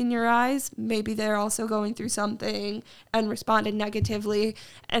you in your eyes, maybe they're also going through something and responded negatively,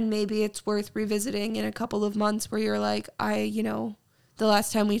 and maybe it's worth revisiting in a couple of months where you're like, you know, the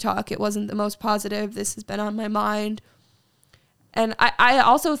last time we talked, it wasn't the most positive. This has been on my mind. And I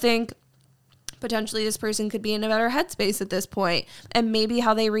also think potentially this person could be in a better headspace at this point, and maybe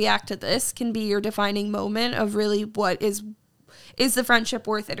how they react to this can be your defining moment of really what is the friendship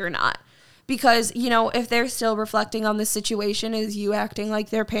worth it or not. Because, you know, if they're still reflecting on the situation as you acting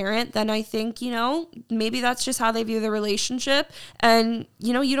like their parent, then I think, you know, maybe that's just how they view the relationship. And,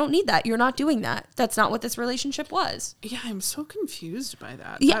 you know, you don't need that. You're not doing that. That's not what this relationship was. Yeah, I'm so confused by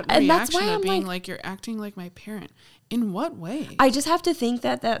that. Yeah, that and that's why I'm being like, you're acting like my parent. In what way? I just have to think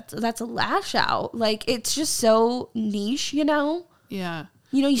that's a lash out. Like, it's just so niche, you know? Yeah.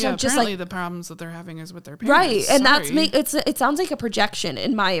 You know, you said just like the problems that they're having is with their parents. Right. And it sounds like a projection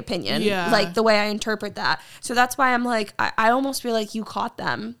in my opinion. Yeah. Like the way I interpret that. So that's why I'm like, I almost feel like you caught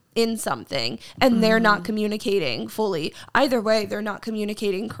them in something and they're not communicating fully. Either way, they're not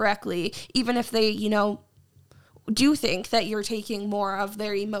communicating correctly. Even if they, you know, do think that you're taking more of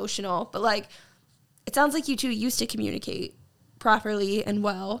their emotional, but like, it sounds like you two used to communicate properly and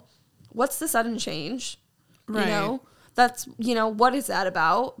well. What's the sudden change? Right. You know? That's, you know, what is that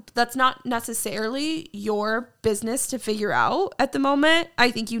about? That's not necessarily your business to figure out at the moment. I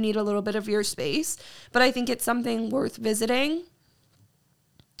think you need a little bit of your space, but I think it's something worth visiting,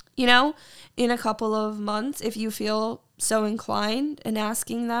 you know, in a couple of months if you feel so inclined, and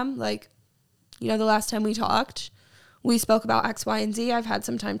asking them, like, you know, the last time we talked, we spoke about X, Y, and Z. I've had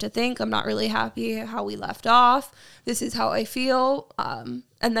some time to think. I'm not really happy how we left off. This is how I feel.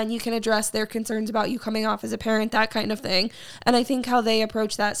 And then you can address their concerns about you coming off as a parent, that kind of thing. And I think how they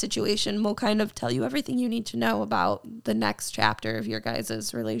approach that situation will kind of tell you everything you need to know about the next chapter of your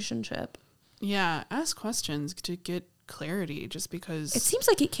guys' relationship. Yeah, ask questions to get clarity, just because... It seems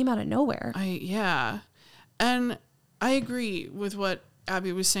like it came out of nowhere. Yeah. And I agree with what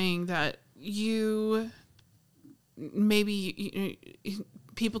Abby was saying, that maybe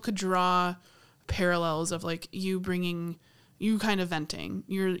people could draw parallels of like you kind of venting.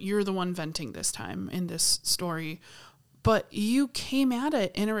 You're the one venting this time in this story, but you came at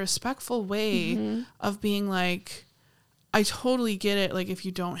it in a respectful way of being like, I totally get it. Like, if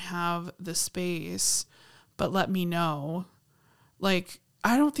you don't have the space, but let me know. Like,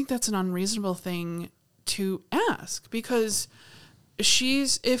 I don't think that's an unreasonable thing to ask, because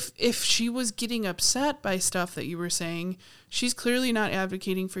if she was getting upset by stuff that you were saying, she's clearly not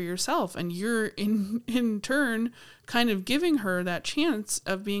advocating for yourself, and you're in turn kind of giving her that chance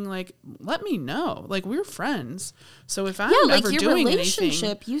of being like, let me know, like, we're friends, so if I'm like ever your doing relationship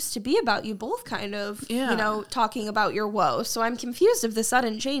anything, used to be about you both kind of you know, talking about your woe. So I'm confused of the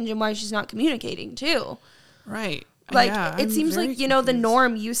sudden change and why she's not communicating too. Right. Like, it seems like, you know, the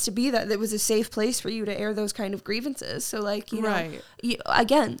norm used to be that it was a safe place for you to air those kind of grievances. So, like, you know,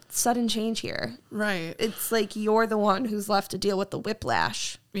 again, sudden change here. Right. It's like you're the one who's left to deal with the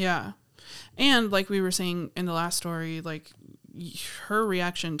whiplash. Yeah. And like we were saying in the last story, like, her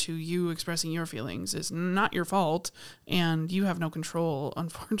reaction to you expressing your feelings is not your fault, and you have no control,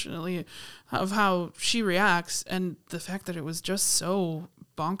 unfortunately, of how she reacts. And the fact that it was just so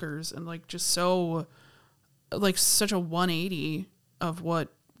bonkers and like just so... like such a 180 of what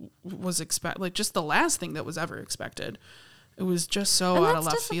was expected, like just the last thing that was ever expected. It was just so out of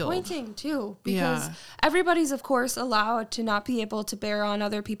left field. And that's disappointing too, because everybody's of course allowed to not be able to bear on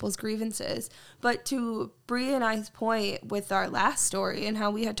other people's grievances. But to Bree and I's point with our last story and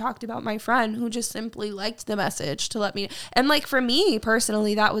how we had talked about my friend who just simply liked the message to let me, and like for me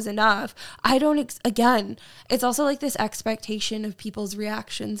personally, that was enough. I don't, again, it's also like this expectation of people's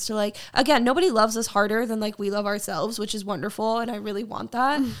reactions to, like, again, nobody loves us harder than like we love ourselves, which is wonderful. And I really want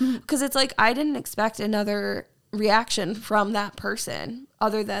that, because it's like, I didn't expect another reaction from that person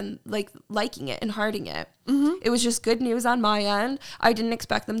other than like liking it and hearting it. It was just good news on my end. I didn't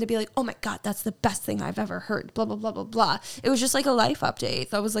expect them to be like, oh my God, that's the best thing I've ever heard, blah, blah, blah, blah, blah. It was just like a life update.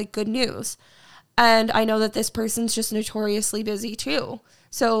 That was like good news. And I know that this person's just notoriously busy too.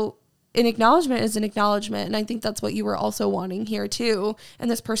 So an acknowledgement is an acknowledgement. And I think that's what you were also wanting here too.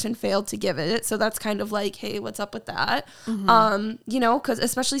 And this person failed to give it. So that's kind of like, hey, what's up with that? You know, because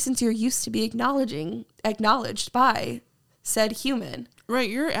especially since you're used to be acknowledged by said human. Right.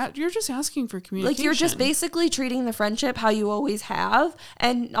 You're just asking for communication. Like, you're just basically treating the friendship how you always have.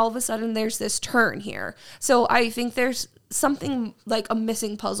 And all of a sudden there's this turn here. So I think there's something like a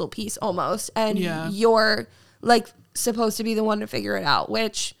missing puzzle piece almost. And you're like supposed to be the one to figure it out,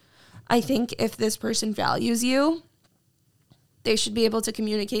 which I think if this person values you, they should be able to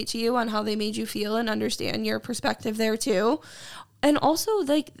communicate to you on how they made you feel and understand your perspective there too. And also,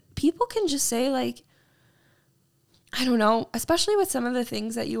 like, people can just say, like, I don't know, especially with some of the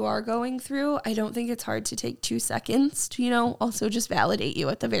things that you are going through, I don't think it's hard to take 2 seconds to, you know, also just validate you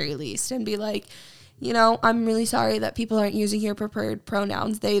at the very least and be like, you know, I'm really sorry that people aren't using your preferred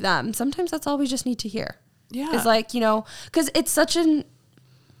pronouns, they, them. Sometimes that's all we just need to hear. Yeah. It's like, you know, because it's such an...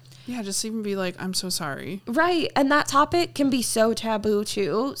 Yeah, just even be like, I'm so sorry. Right. And that topic can be so taboo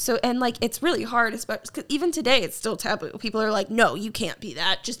too. So, and like, it's really hard, especially because even today it's still taboo. People are like, no, you can't be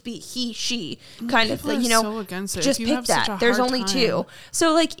that. Just be he, she kind of thing, you know, so against it. Just pick that. There's only two.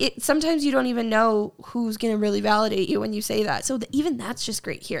 So like sometimes you don't even know who's going to really validate you when you say that. So even that's just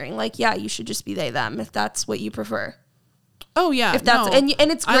great hearing. Like, yeah, you should just be they, them if that's what you prefer. Oh yeah, if that's and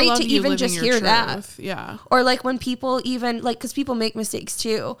it's great to even just hear that. Yeah. Or like when people even like, because people make mistakes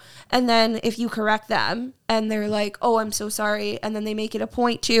too, and then if you correct them and they're like, oh, I'm so sorry, and then they make it a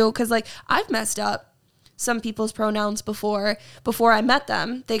point to, because like I've messed up some people's pronouns before I met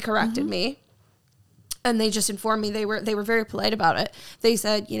them. They corrected me, and they just informed me. They were very polite about it. They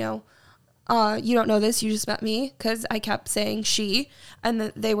said, you know, you don't know this, you just met me, because I kept saying she, and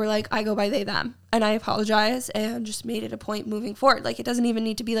they were like, I go by they, them, and I apologize, and just made it a point moving forward. Like, it doesn't even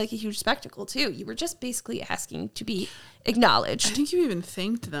need to be like a huge spectacle too. You were just basically asking to be acknowledged. I think you even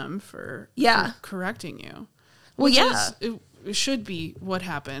thanked them for correcting you. Well, yeah. It should be what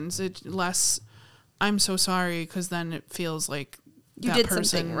happens. Less, I'm so sorry, because then it feels like you did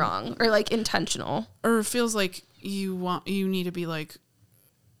something wrong, or like intentional. Or it feels like you need to be like,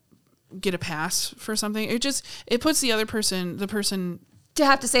 get a pass for something. It puts the person to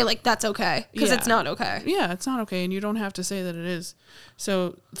have to say like, that's okay, because it's not okay. Yeah, it's not okay, and you don't have to say that it is.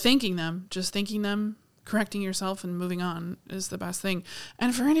 So thanking them, correcting yourself and moving on is the best thing.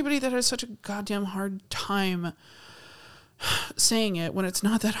 And for anybody that has such a goddamn hard time saying it when it's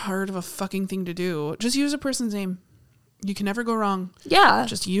not that hard of a fucking thing to do, just use a person's name. You can never go wrong. Yeah.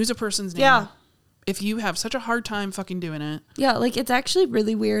 Just use a person's name. Yeah. If you have such a hard time fucking doing it. Yeah, like, it's actually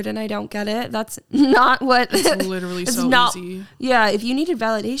really weird, and I don't get it. That's not what... It's literally easy. Yeah, if you needed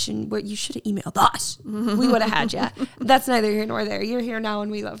validation, you should have emailed us. We would have had you. That's neither here nor there. You're here now,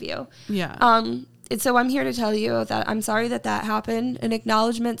 and we love you. Yeah. So I'm here to tell you that I'm sorry that happened. An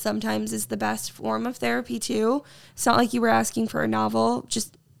acknowledgement sometimes is the best form of therapy, too. It's not like you were asking for a novel.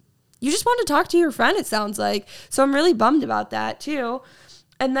 You just want to talk to your friend, it sounds like. So I'm really bummed about that, too.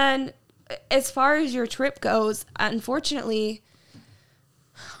 And then... as far as your trip goes, unfortunately,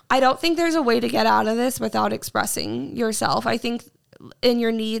 I don't think there's a way to get out of this without expressing yourself. I think in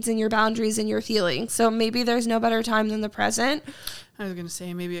your needs and your boundaries and your feelings. So maybe there's no better time than the present. I was going to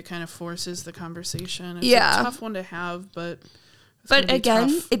say, maybe it kind of forces the conversation. It's a tough one to have, but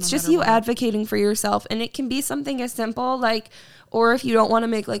again, it's just you advocating for yourself. And it can be something as simple like, or if you don't want to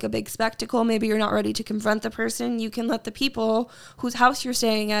make like a big spectacle, maybe you're not ready to confront the person, you can let the people whose house you're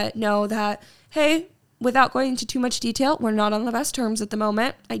staying at know that, hey, without going into too much detail, we're not on the best terms at the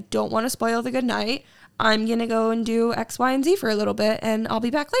moment. I don't want to spoil the good night. I'm going to go and do X, Y, and Z for a little bit, and I'll be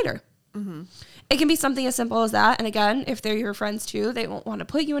back later. Mm-hmm. It can be something as simple as that. And again, if they're your friends too, they won't want to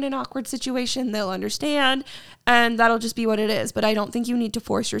put you in an awkward situation. They'll understand, and that'll just be what it is. But I don't think you need to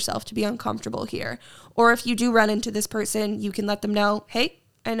force yourself to be uncomfortable here. Or if you do run into this person, you can let them know, hey,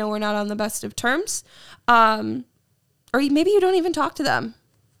 I know we're not on the best of terms. Or maybe you don't even talk to them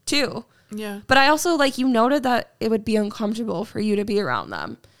too. Yeah. But I also you noted that it would be uncomfortable for you to be around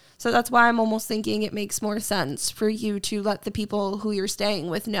them. So that's why I'm almost thinking it makes more sense for you to let the people who you're staying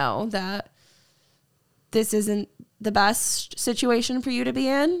with know that this isn't the best situation for you to be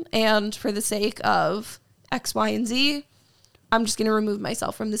in. And for the sake of X, Y, and Z, I'm just going to remove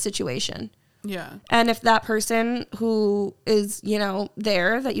myself from the situation. Yeah. And if that person who is,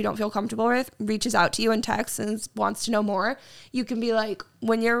 there that you don't feel comfortable with reaches out to you and texts and wants to know more, you can be like,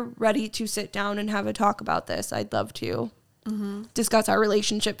 when you're ready to sit down and have a talk about this, I'd love to discuss our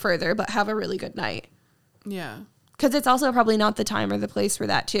relationship further, but have a really good night. Yeah. Because it's also probably not the time or the place for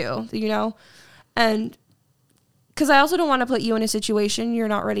that too, And because I also don't want to put you in a situation you're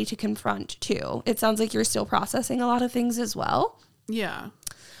not ready to confront too. It sounds like you're still processing a lot of things as well. Yeah.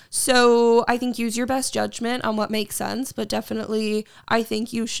 So I think use your best judgment on what makes sense, but definitely I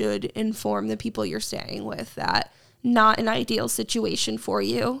think you should inform the people you're staying with that not an ideal situation for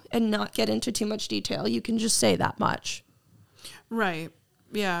you and not get into too much detail. You can just say that much. Right.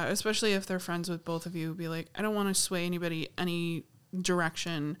 Yeah. Especially if they're friends with both of you. Be like, I don't want to sway anybody any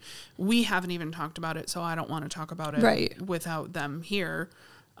direction. We haven't even talked about it, so I don't want to talk about it without them here.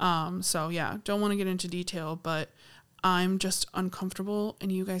 So yeah, don't want to get into detail, but I'm just uncomfortable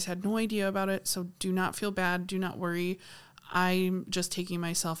and you guys had no idea about it, so do not feel bad, do not worry. I'm just taking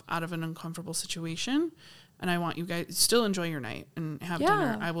myself out of an uncomfortable situation, and I want you guys to still enjoy your night and have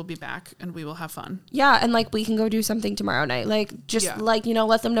dinner. I will be back and we will have fun. Yeah, and we can go do something tomorrow night. Let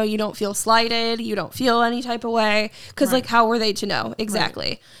them know you don't feel slighted, you don't feel any type of way, because how were they to know?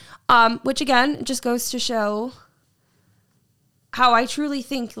 Exactly. Right. Which again just goes to show how I truly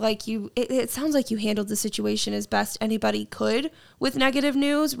think it sounds like you handled the situation as best anybody could with negative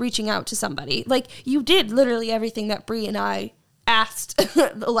news, reaching out to somebody. You did literally everything that Bree and I asked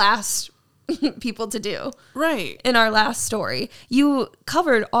the last people to do. Right. In our last story. You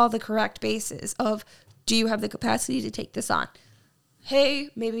covered all the correct bases of, do you have the capacity to take this on? Hey,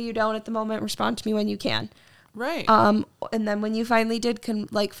 maybe you don't at the moment. Respond to me when you can. Right. And then when you finally did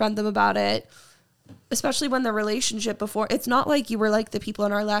confront them about it, especially when the relationship before, it's not like you were like the people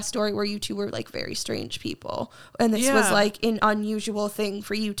in our last story where you two were like very strange people. And this was like an unusual thing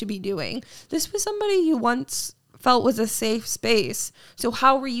for you to be doing. This was somebody you once felt was a safe space. So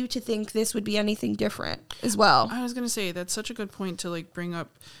how were you to think this would be anything different as well? I was going to say, that's such a good point to like bring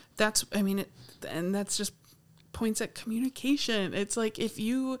up. That's, I mean, and that's just points at communication. It's like, if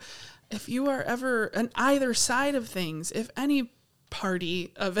you are ever on either side of things, if any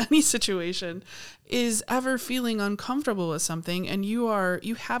party of any situation is ever feeling uncomfortable with something and you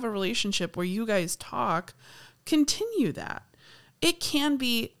have a relationship where you guys talk, continue that. It can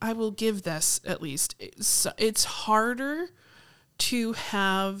be, I will give this at least. It's harder to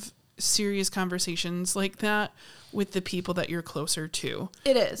have serious conversations like that with the people that you're closer to.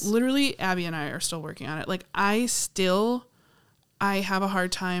 It is. Literally, Abby and I are still working on it. Like, I have a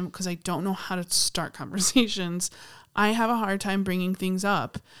hard time because I don't know how to start conversations. I have a hard time bringing things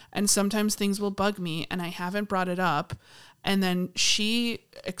up, and sometimes things will bug me and I haven't brought it up. And then she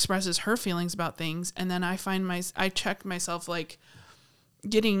expresses her feelings about things. And then I check myself like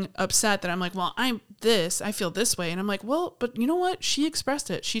getting upset that I'm like, well, I feel this way. And I'm like, well, but you know what? She expressed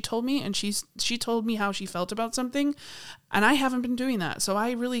it. She told me, and she told me how she felt about something. And I haven't been doing that. So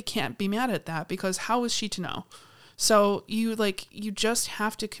I really can't be mad at that, because how is she to know? So you just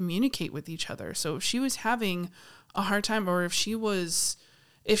have to communicate with each other. So if she was having a hard time, or if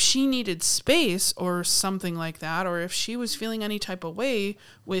she needed space or something like that, or if she was feeling any type of way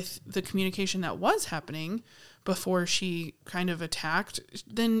with the communication that was happening before she kind of attacked,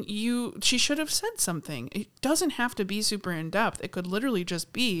 then she should have said something. It doesn't have to be super in depth. It could literally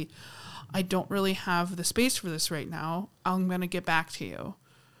just be, I don't really have the space for this right now. I'm going to get back to you.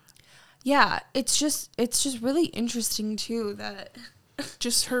 Yeah, it's just really interesting too that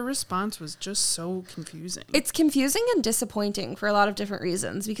just her response was just so confusing. It's confusing and disappointing for a lot of different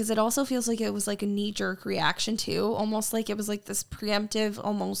reasons, because it also feels like it was like a knee-jerk reaction too, almost like it was like this preemptive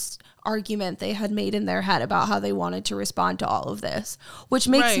almost argument they had made in their head about how they wanted to respond to all of this, which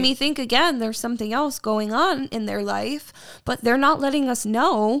makes me think, again, there's something else going on in their life, but they're not letting us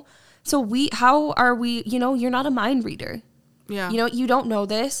know. So how are we, you're not a mind reader. Yeah. You don't know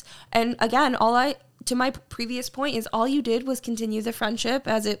this. And again, to my previous point, is all you did was continue the friendship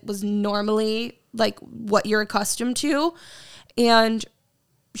as it was normally like what you're accustomed to. And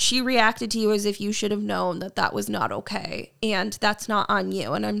she reacted to you as if you should have known that was not okay. And that's not on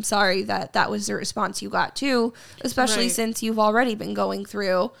you. And I'm sorry that was the response you got too, especially since you've already been going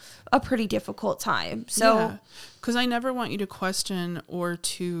through a pretty difficult time. So, because I never want you to question or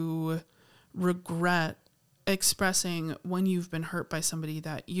to regret expressing when you've been hurt by somebody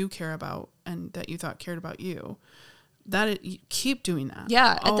that you care about and that you thought cared about you. You keep doing that.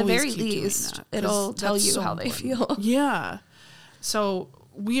 Yeah, at the very least, it'll tell you how they feel. Yeah. So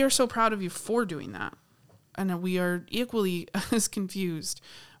we are so proud of you for doing that. And we are equally as confused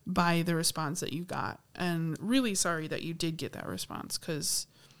by the response that you got, and really sorry that you did get that response, because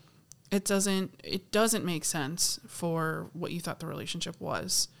it doesn't make sense for what you thought the relationship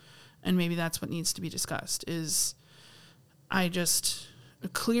was. And maybe that's what needs to be discussed, is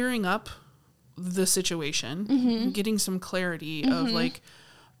clearing up the situation, getting some clarity of like,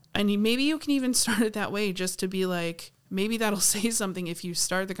 and maybe you can even start it that way, just to be like, maybe that'll say something if you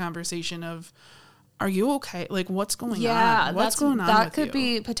start the conversation of, are you okay? Like, what's going on? Yeah, what's going on that with could you?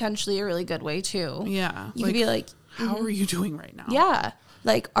 be potentially a really good way too. Yeah. You could be like, how are you doing right now? Yeah.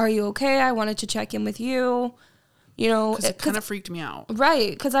 Like, are you okay? I wanted to check in with you. Because it kind of freaked me out.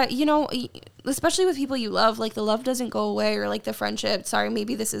 Right. Because especially with people you love, like the love doesn't go away, or like the friendship. Sorry,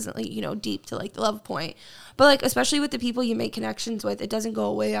 maybe this isn't like, deep to like the love point. But like, especially with the people you make connections with, it doesn't go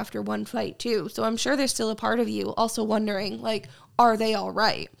away after one fight too. So I'm sure there's still a part of you also wondering, like, are they all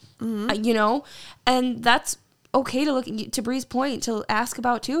right? And that's okay to look, to Bree's point, to ask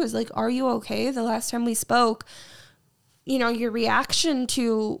about too, is like, are you okay? The last time we spoke, your reaction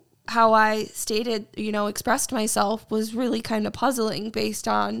to how I stated, expressed myself was really kind of puzzling based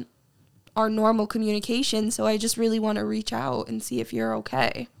on our normal communication. So I just really want to reach out and see if you're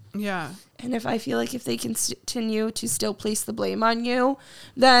okay. Yeah. And if I feel like if they continue to still place the blame on you,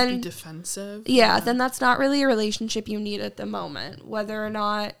 then be defensive. Yeah, then that's not really a relationship you need at the moment. Whether or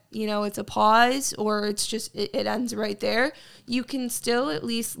not, it's a pause or it's just, it ends right there. You can still at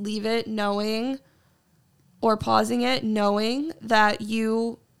least leave it knowing, or pausing it knowing that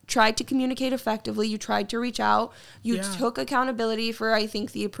you tried to communicate effectively, you tried to reach out, you took accountability for, I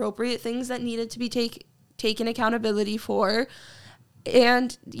think, the appropriate things that needed to be taken accountability for.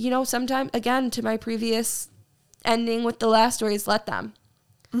 And, sometimes, again, to my previous ending with the last stories, let them.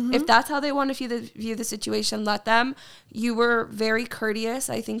 Mm-hmm. If that's how they want to view the situation, let them. You were very courteous,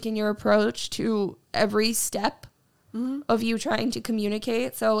 I think, in your approach to every step of you trying to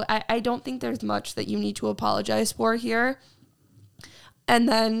communicate. So I don't think there's much that you need to apologize for here. And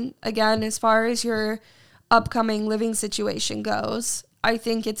then, again, as far as your upcoming living situation goes, I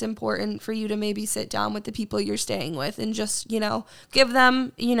think it's important for you to maybe sit down with the people you're staying with and just, give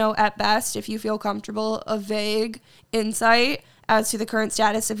them, at best, if you feel comfortable, a vague insight as to the current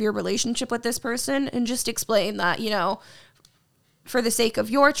status of your relationship with this person, and just explain that, for the sake of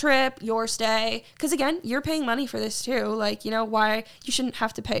your trip, your stay, because again, you're paying money for this too. Like, why you shouldn't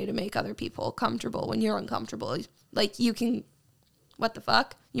have to pay to make other people comfortable when you're uncomfortable. Like, you can, what the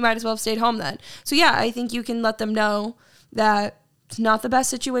fuck? You might as well have stayed home then. So yeah, I think you can let them know that it's not the best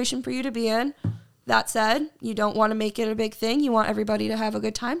situation for you to be in. That said, you don't want to make it a big thing. You want everybody to have a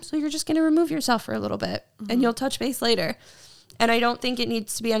good time. So you're just going to remove yourself for a little bit and you'll touch base later. And I don't think it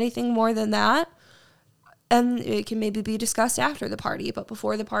needs to be anything more than that. And it can maybe be discussed after the party, but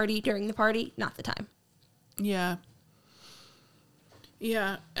before the party, during the party, not the time. Yeah.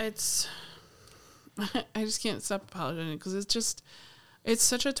 Yeah, I just can't stop apologizing because it's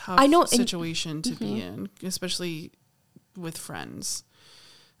such a tough situation to be in, especially with friends.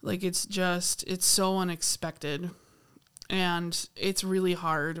 Like, it's so unexpected, and it's really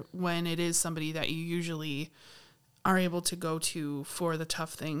hard when it is somebody that you usually are able to go to for the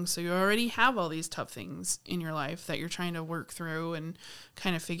tough things. So you already have all these tough things in your life that you're trying to work through and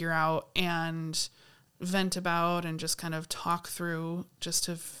kind of figure out and vent about and just kind of talk through just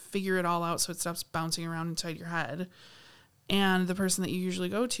to figure it all out so it stops bouncing around inside your head. And the person that you usually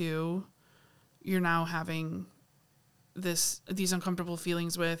go to, you're now having these uncomfortable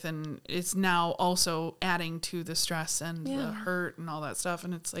feelings with, and it's now also adding to the stress and the hurt and all that stuff.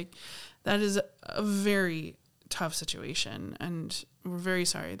 And it's like, that is a very tough situation, and we're very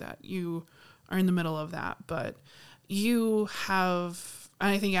sorry that you are in the middle of that. But you have,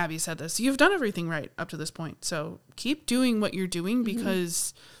 I think Abby said this, you've done everything right up to this point, so keep doing what you're doing,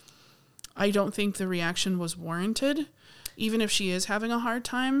 because I don't think the reaction was warranted. Even if she is having a hard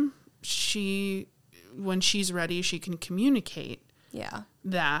time, when she's ready, she can communicate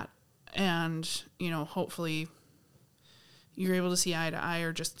that, and hopefully you're able to see eye to eye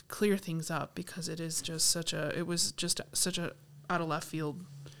or just clear things up, because it was just such a out of left field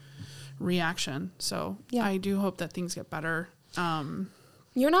reaction. So I do hope that things get better.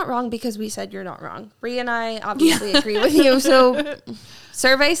 You're not wrong because we said you're not wrong. Bree and I obviously agree with you. So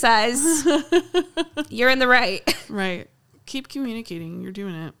survey says you're in the right. Right. Keep communicating. You're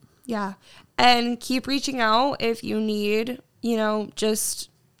doing it. Yeah. And keep reaching out if you need, just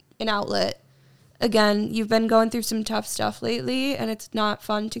an outlet. Again, you've been going through some tough stuff lately, and it's not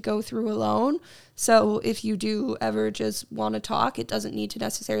fun to go through alone. So if you do ever just want to talk, it doesn't need to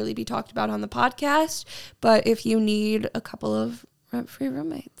necessarily be talked about on the podcast. But if you need a couple of rent-free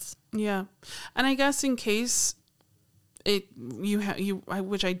roommates. Yeah. And I guess in case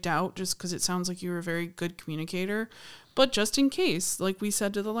which I doubt, just because it sounds like you were a very good communicator, but just in case, like we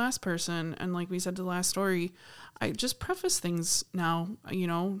said to the last person and like we said to the last story, I just preface things now,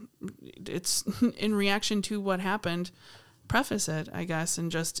 it's in reaction to what happened, preface it, I guess.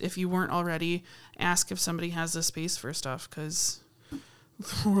 And just, if you weren't already, ask if somebody has the space for stuff, because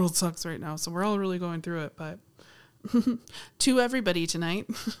the world sucks right now. So we're all really going through it, but to everybody tonight,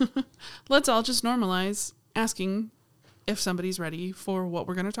 let's all just normalize asking if somebody's ready for what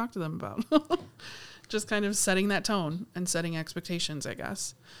we're going to talk to them about. Just kind of setting that tone and setting expectations, I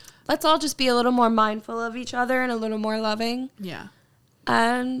guess. Let's all just be a little more mindful of each other and a little more loving. Yeah.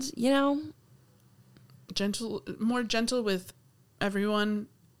 And, more gentle with everyone,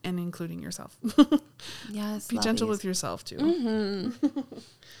 and including yourself. Yes. Be gentle with yourself too. Mm-hmm.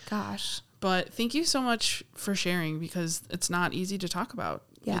 Gosh. But thank you so much for sharing, because it's not easy to talk about.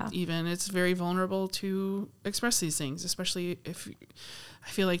 Yeah. It's very vulnerable to express these things, especially if I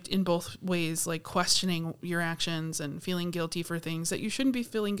feel like in both ways, like questioning your actions and feeling guilty for things that you shouldn't be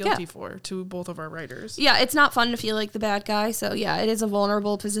feeling guilty for, to both of our writers. Yeah, it's not fun to feel like the bad guy. So yeah, it is a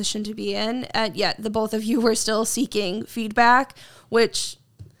vulnerable position to be in. And yet the both of you were still seeking feedback, which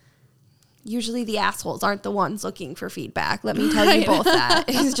usually the assholes aren't the ones looking for feedback. Let me tell you both that.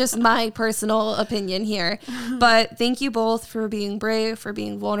 It's just my personal opinion here. But thank you both for being brave, for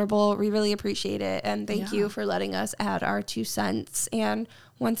being vulnerable. We really appreciate it. And thank you for letting us add our 2 cents. And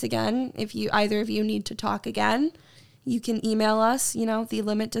once again, if either of you need to talk again, you can email us. The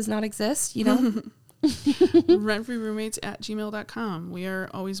limit does not exist. Rentfreeroommates@gmail.com. We are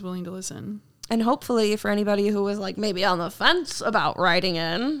always willing to listen. And hopefully for anybody who was like maybe on the fence about writing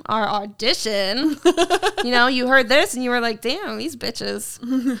in our audition, you know, you heard this and you were like, damn, these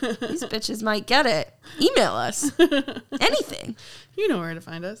bitches might get it. Email us. Anything. You know where to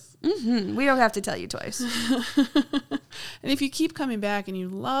find us. Mm-hmm. We don't have to tell you twice. And if you keep coming back and you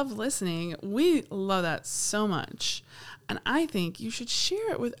love listening, we love that so much. And I think you should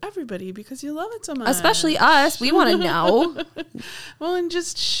share it with everybody because you love it so much. Especially us. We want to know. Well, and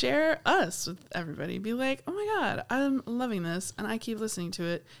just share us with everybody. Be like, oh my God, I'm loving this. And I keep listening to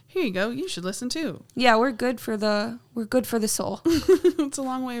it. Here you go. You should listen too. Yeah, we're good for the soul. It's a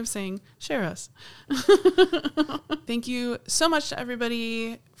long way of saying share us. Thank you so much to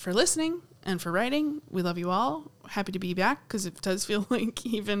everybody for listening and for writing. We love you all. Happy to be back because it does feel like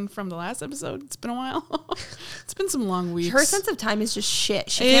even from the last episode, it's been a while. It's been some long weeks. Her sense of time is just shit.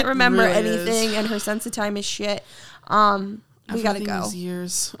 She can't remember really anything, and her sense of time is shit. We gotta go.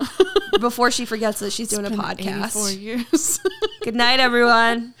 Years before she forgets that she's doing a podcast. 84 years. Good night,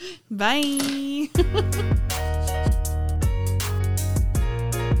 everyone. Bye.